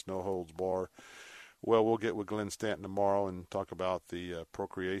restraints, no holds bar. Well, we'll get with Glenn Stanton tomorrow and talk about the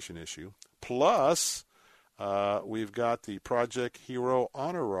procreation issue. Plus, we've got the Project Hero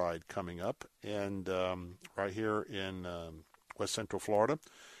Honor Ride coming up, and right here in West Central Florida.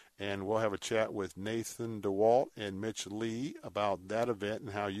 And we'll have a chat with Nathan DeWalt and Mitch Lee about that event and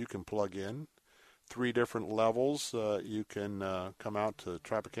how you can plug in. 3 different levels. You can come out to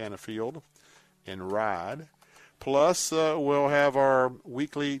Tropicana Field and ride. Plus, we'll have our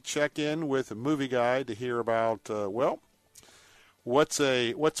weekly check-in with a movie guide to hear about, what's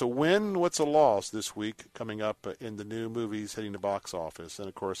a win, what's a loss this week coming up in the new movies hitting the box office. And,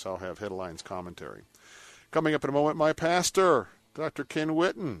 of course, I'll have headlines commentary. Coming up in a moment, my pastor, Dr. Ken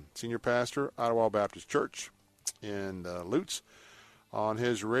Whitten, Senior Pastor, Ottawa Baptist Church in Lutz, on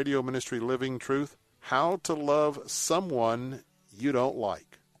his radio ministry, Living Truth, How to Love Someone You Don't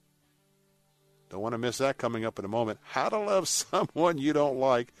Like. Don't want to miss that coming up in a moment. How to Love Someone You Don't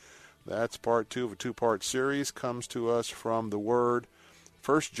Like. That's part 2 of a 2-part series. Comes to us from the Word,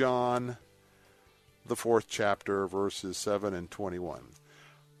 1 John, the 4th chapter, verses 7 and 21.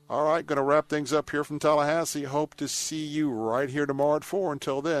 All right, going to wrap things up here from Tallahassee. Hope to see you right here tomorrow at 4.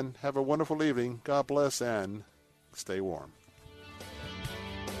 Until then, have a wonderful evening. God bless and stay warm.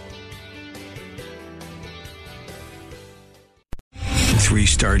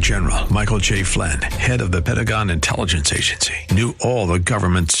 Three-star General Michael J. Flynn, head of the Pentagon Intelligence Agency, knew all the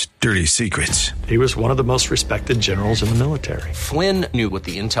government's dirty secrets. He was one of the most respected generals in the military. Flynn knew what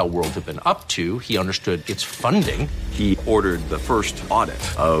the intel world had been up to. He understood its funding. He ordered the first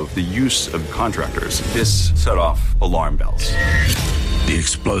audit of the use of contractors. This set off alarm bells. The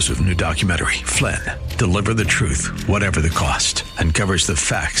explosive new documentary, Flynn, Deliver the Truth, Whatever the Cost, uncovers the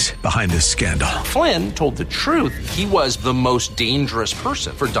facts behind this scandal. Flynn told the truth. He was the most dangerous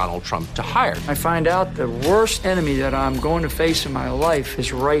person for Donald Trump to hire. I find out the worst enemy that I'm going to face in my life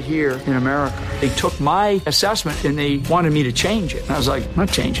is right here in America. They took my assessment and they wanted me to change it. And I was like, I'm not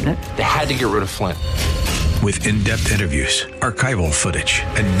changing it. They had to get rid of Flynn. With in-depth interviews, archival footage,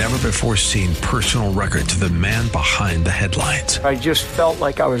 and never-before-seen personal records of the man behind the headlines. I just felt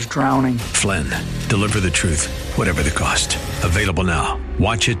like I was drowning. Flynn, Deliver the Truth, Whatever the Cost. Available now.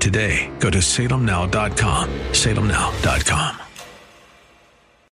 Watch it today. Go to salemnow.com. salemnow.com.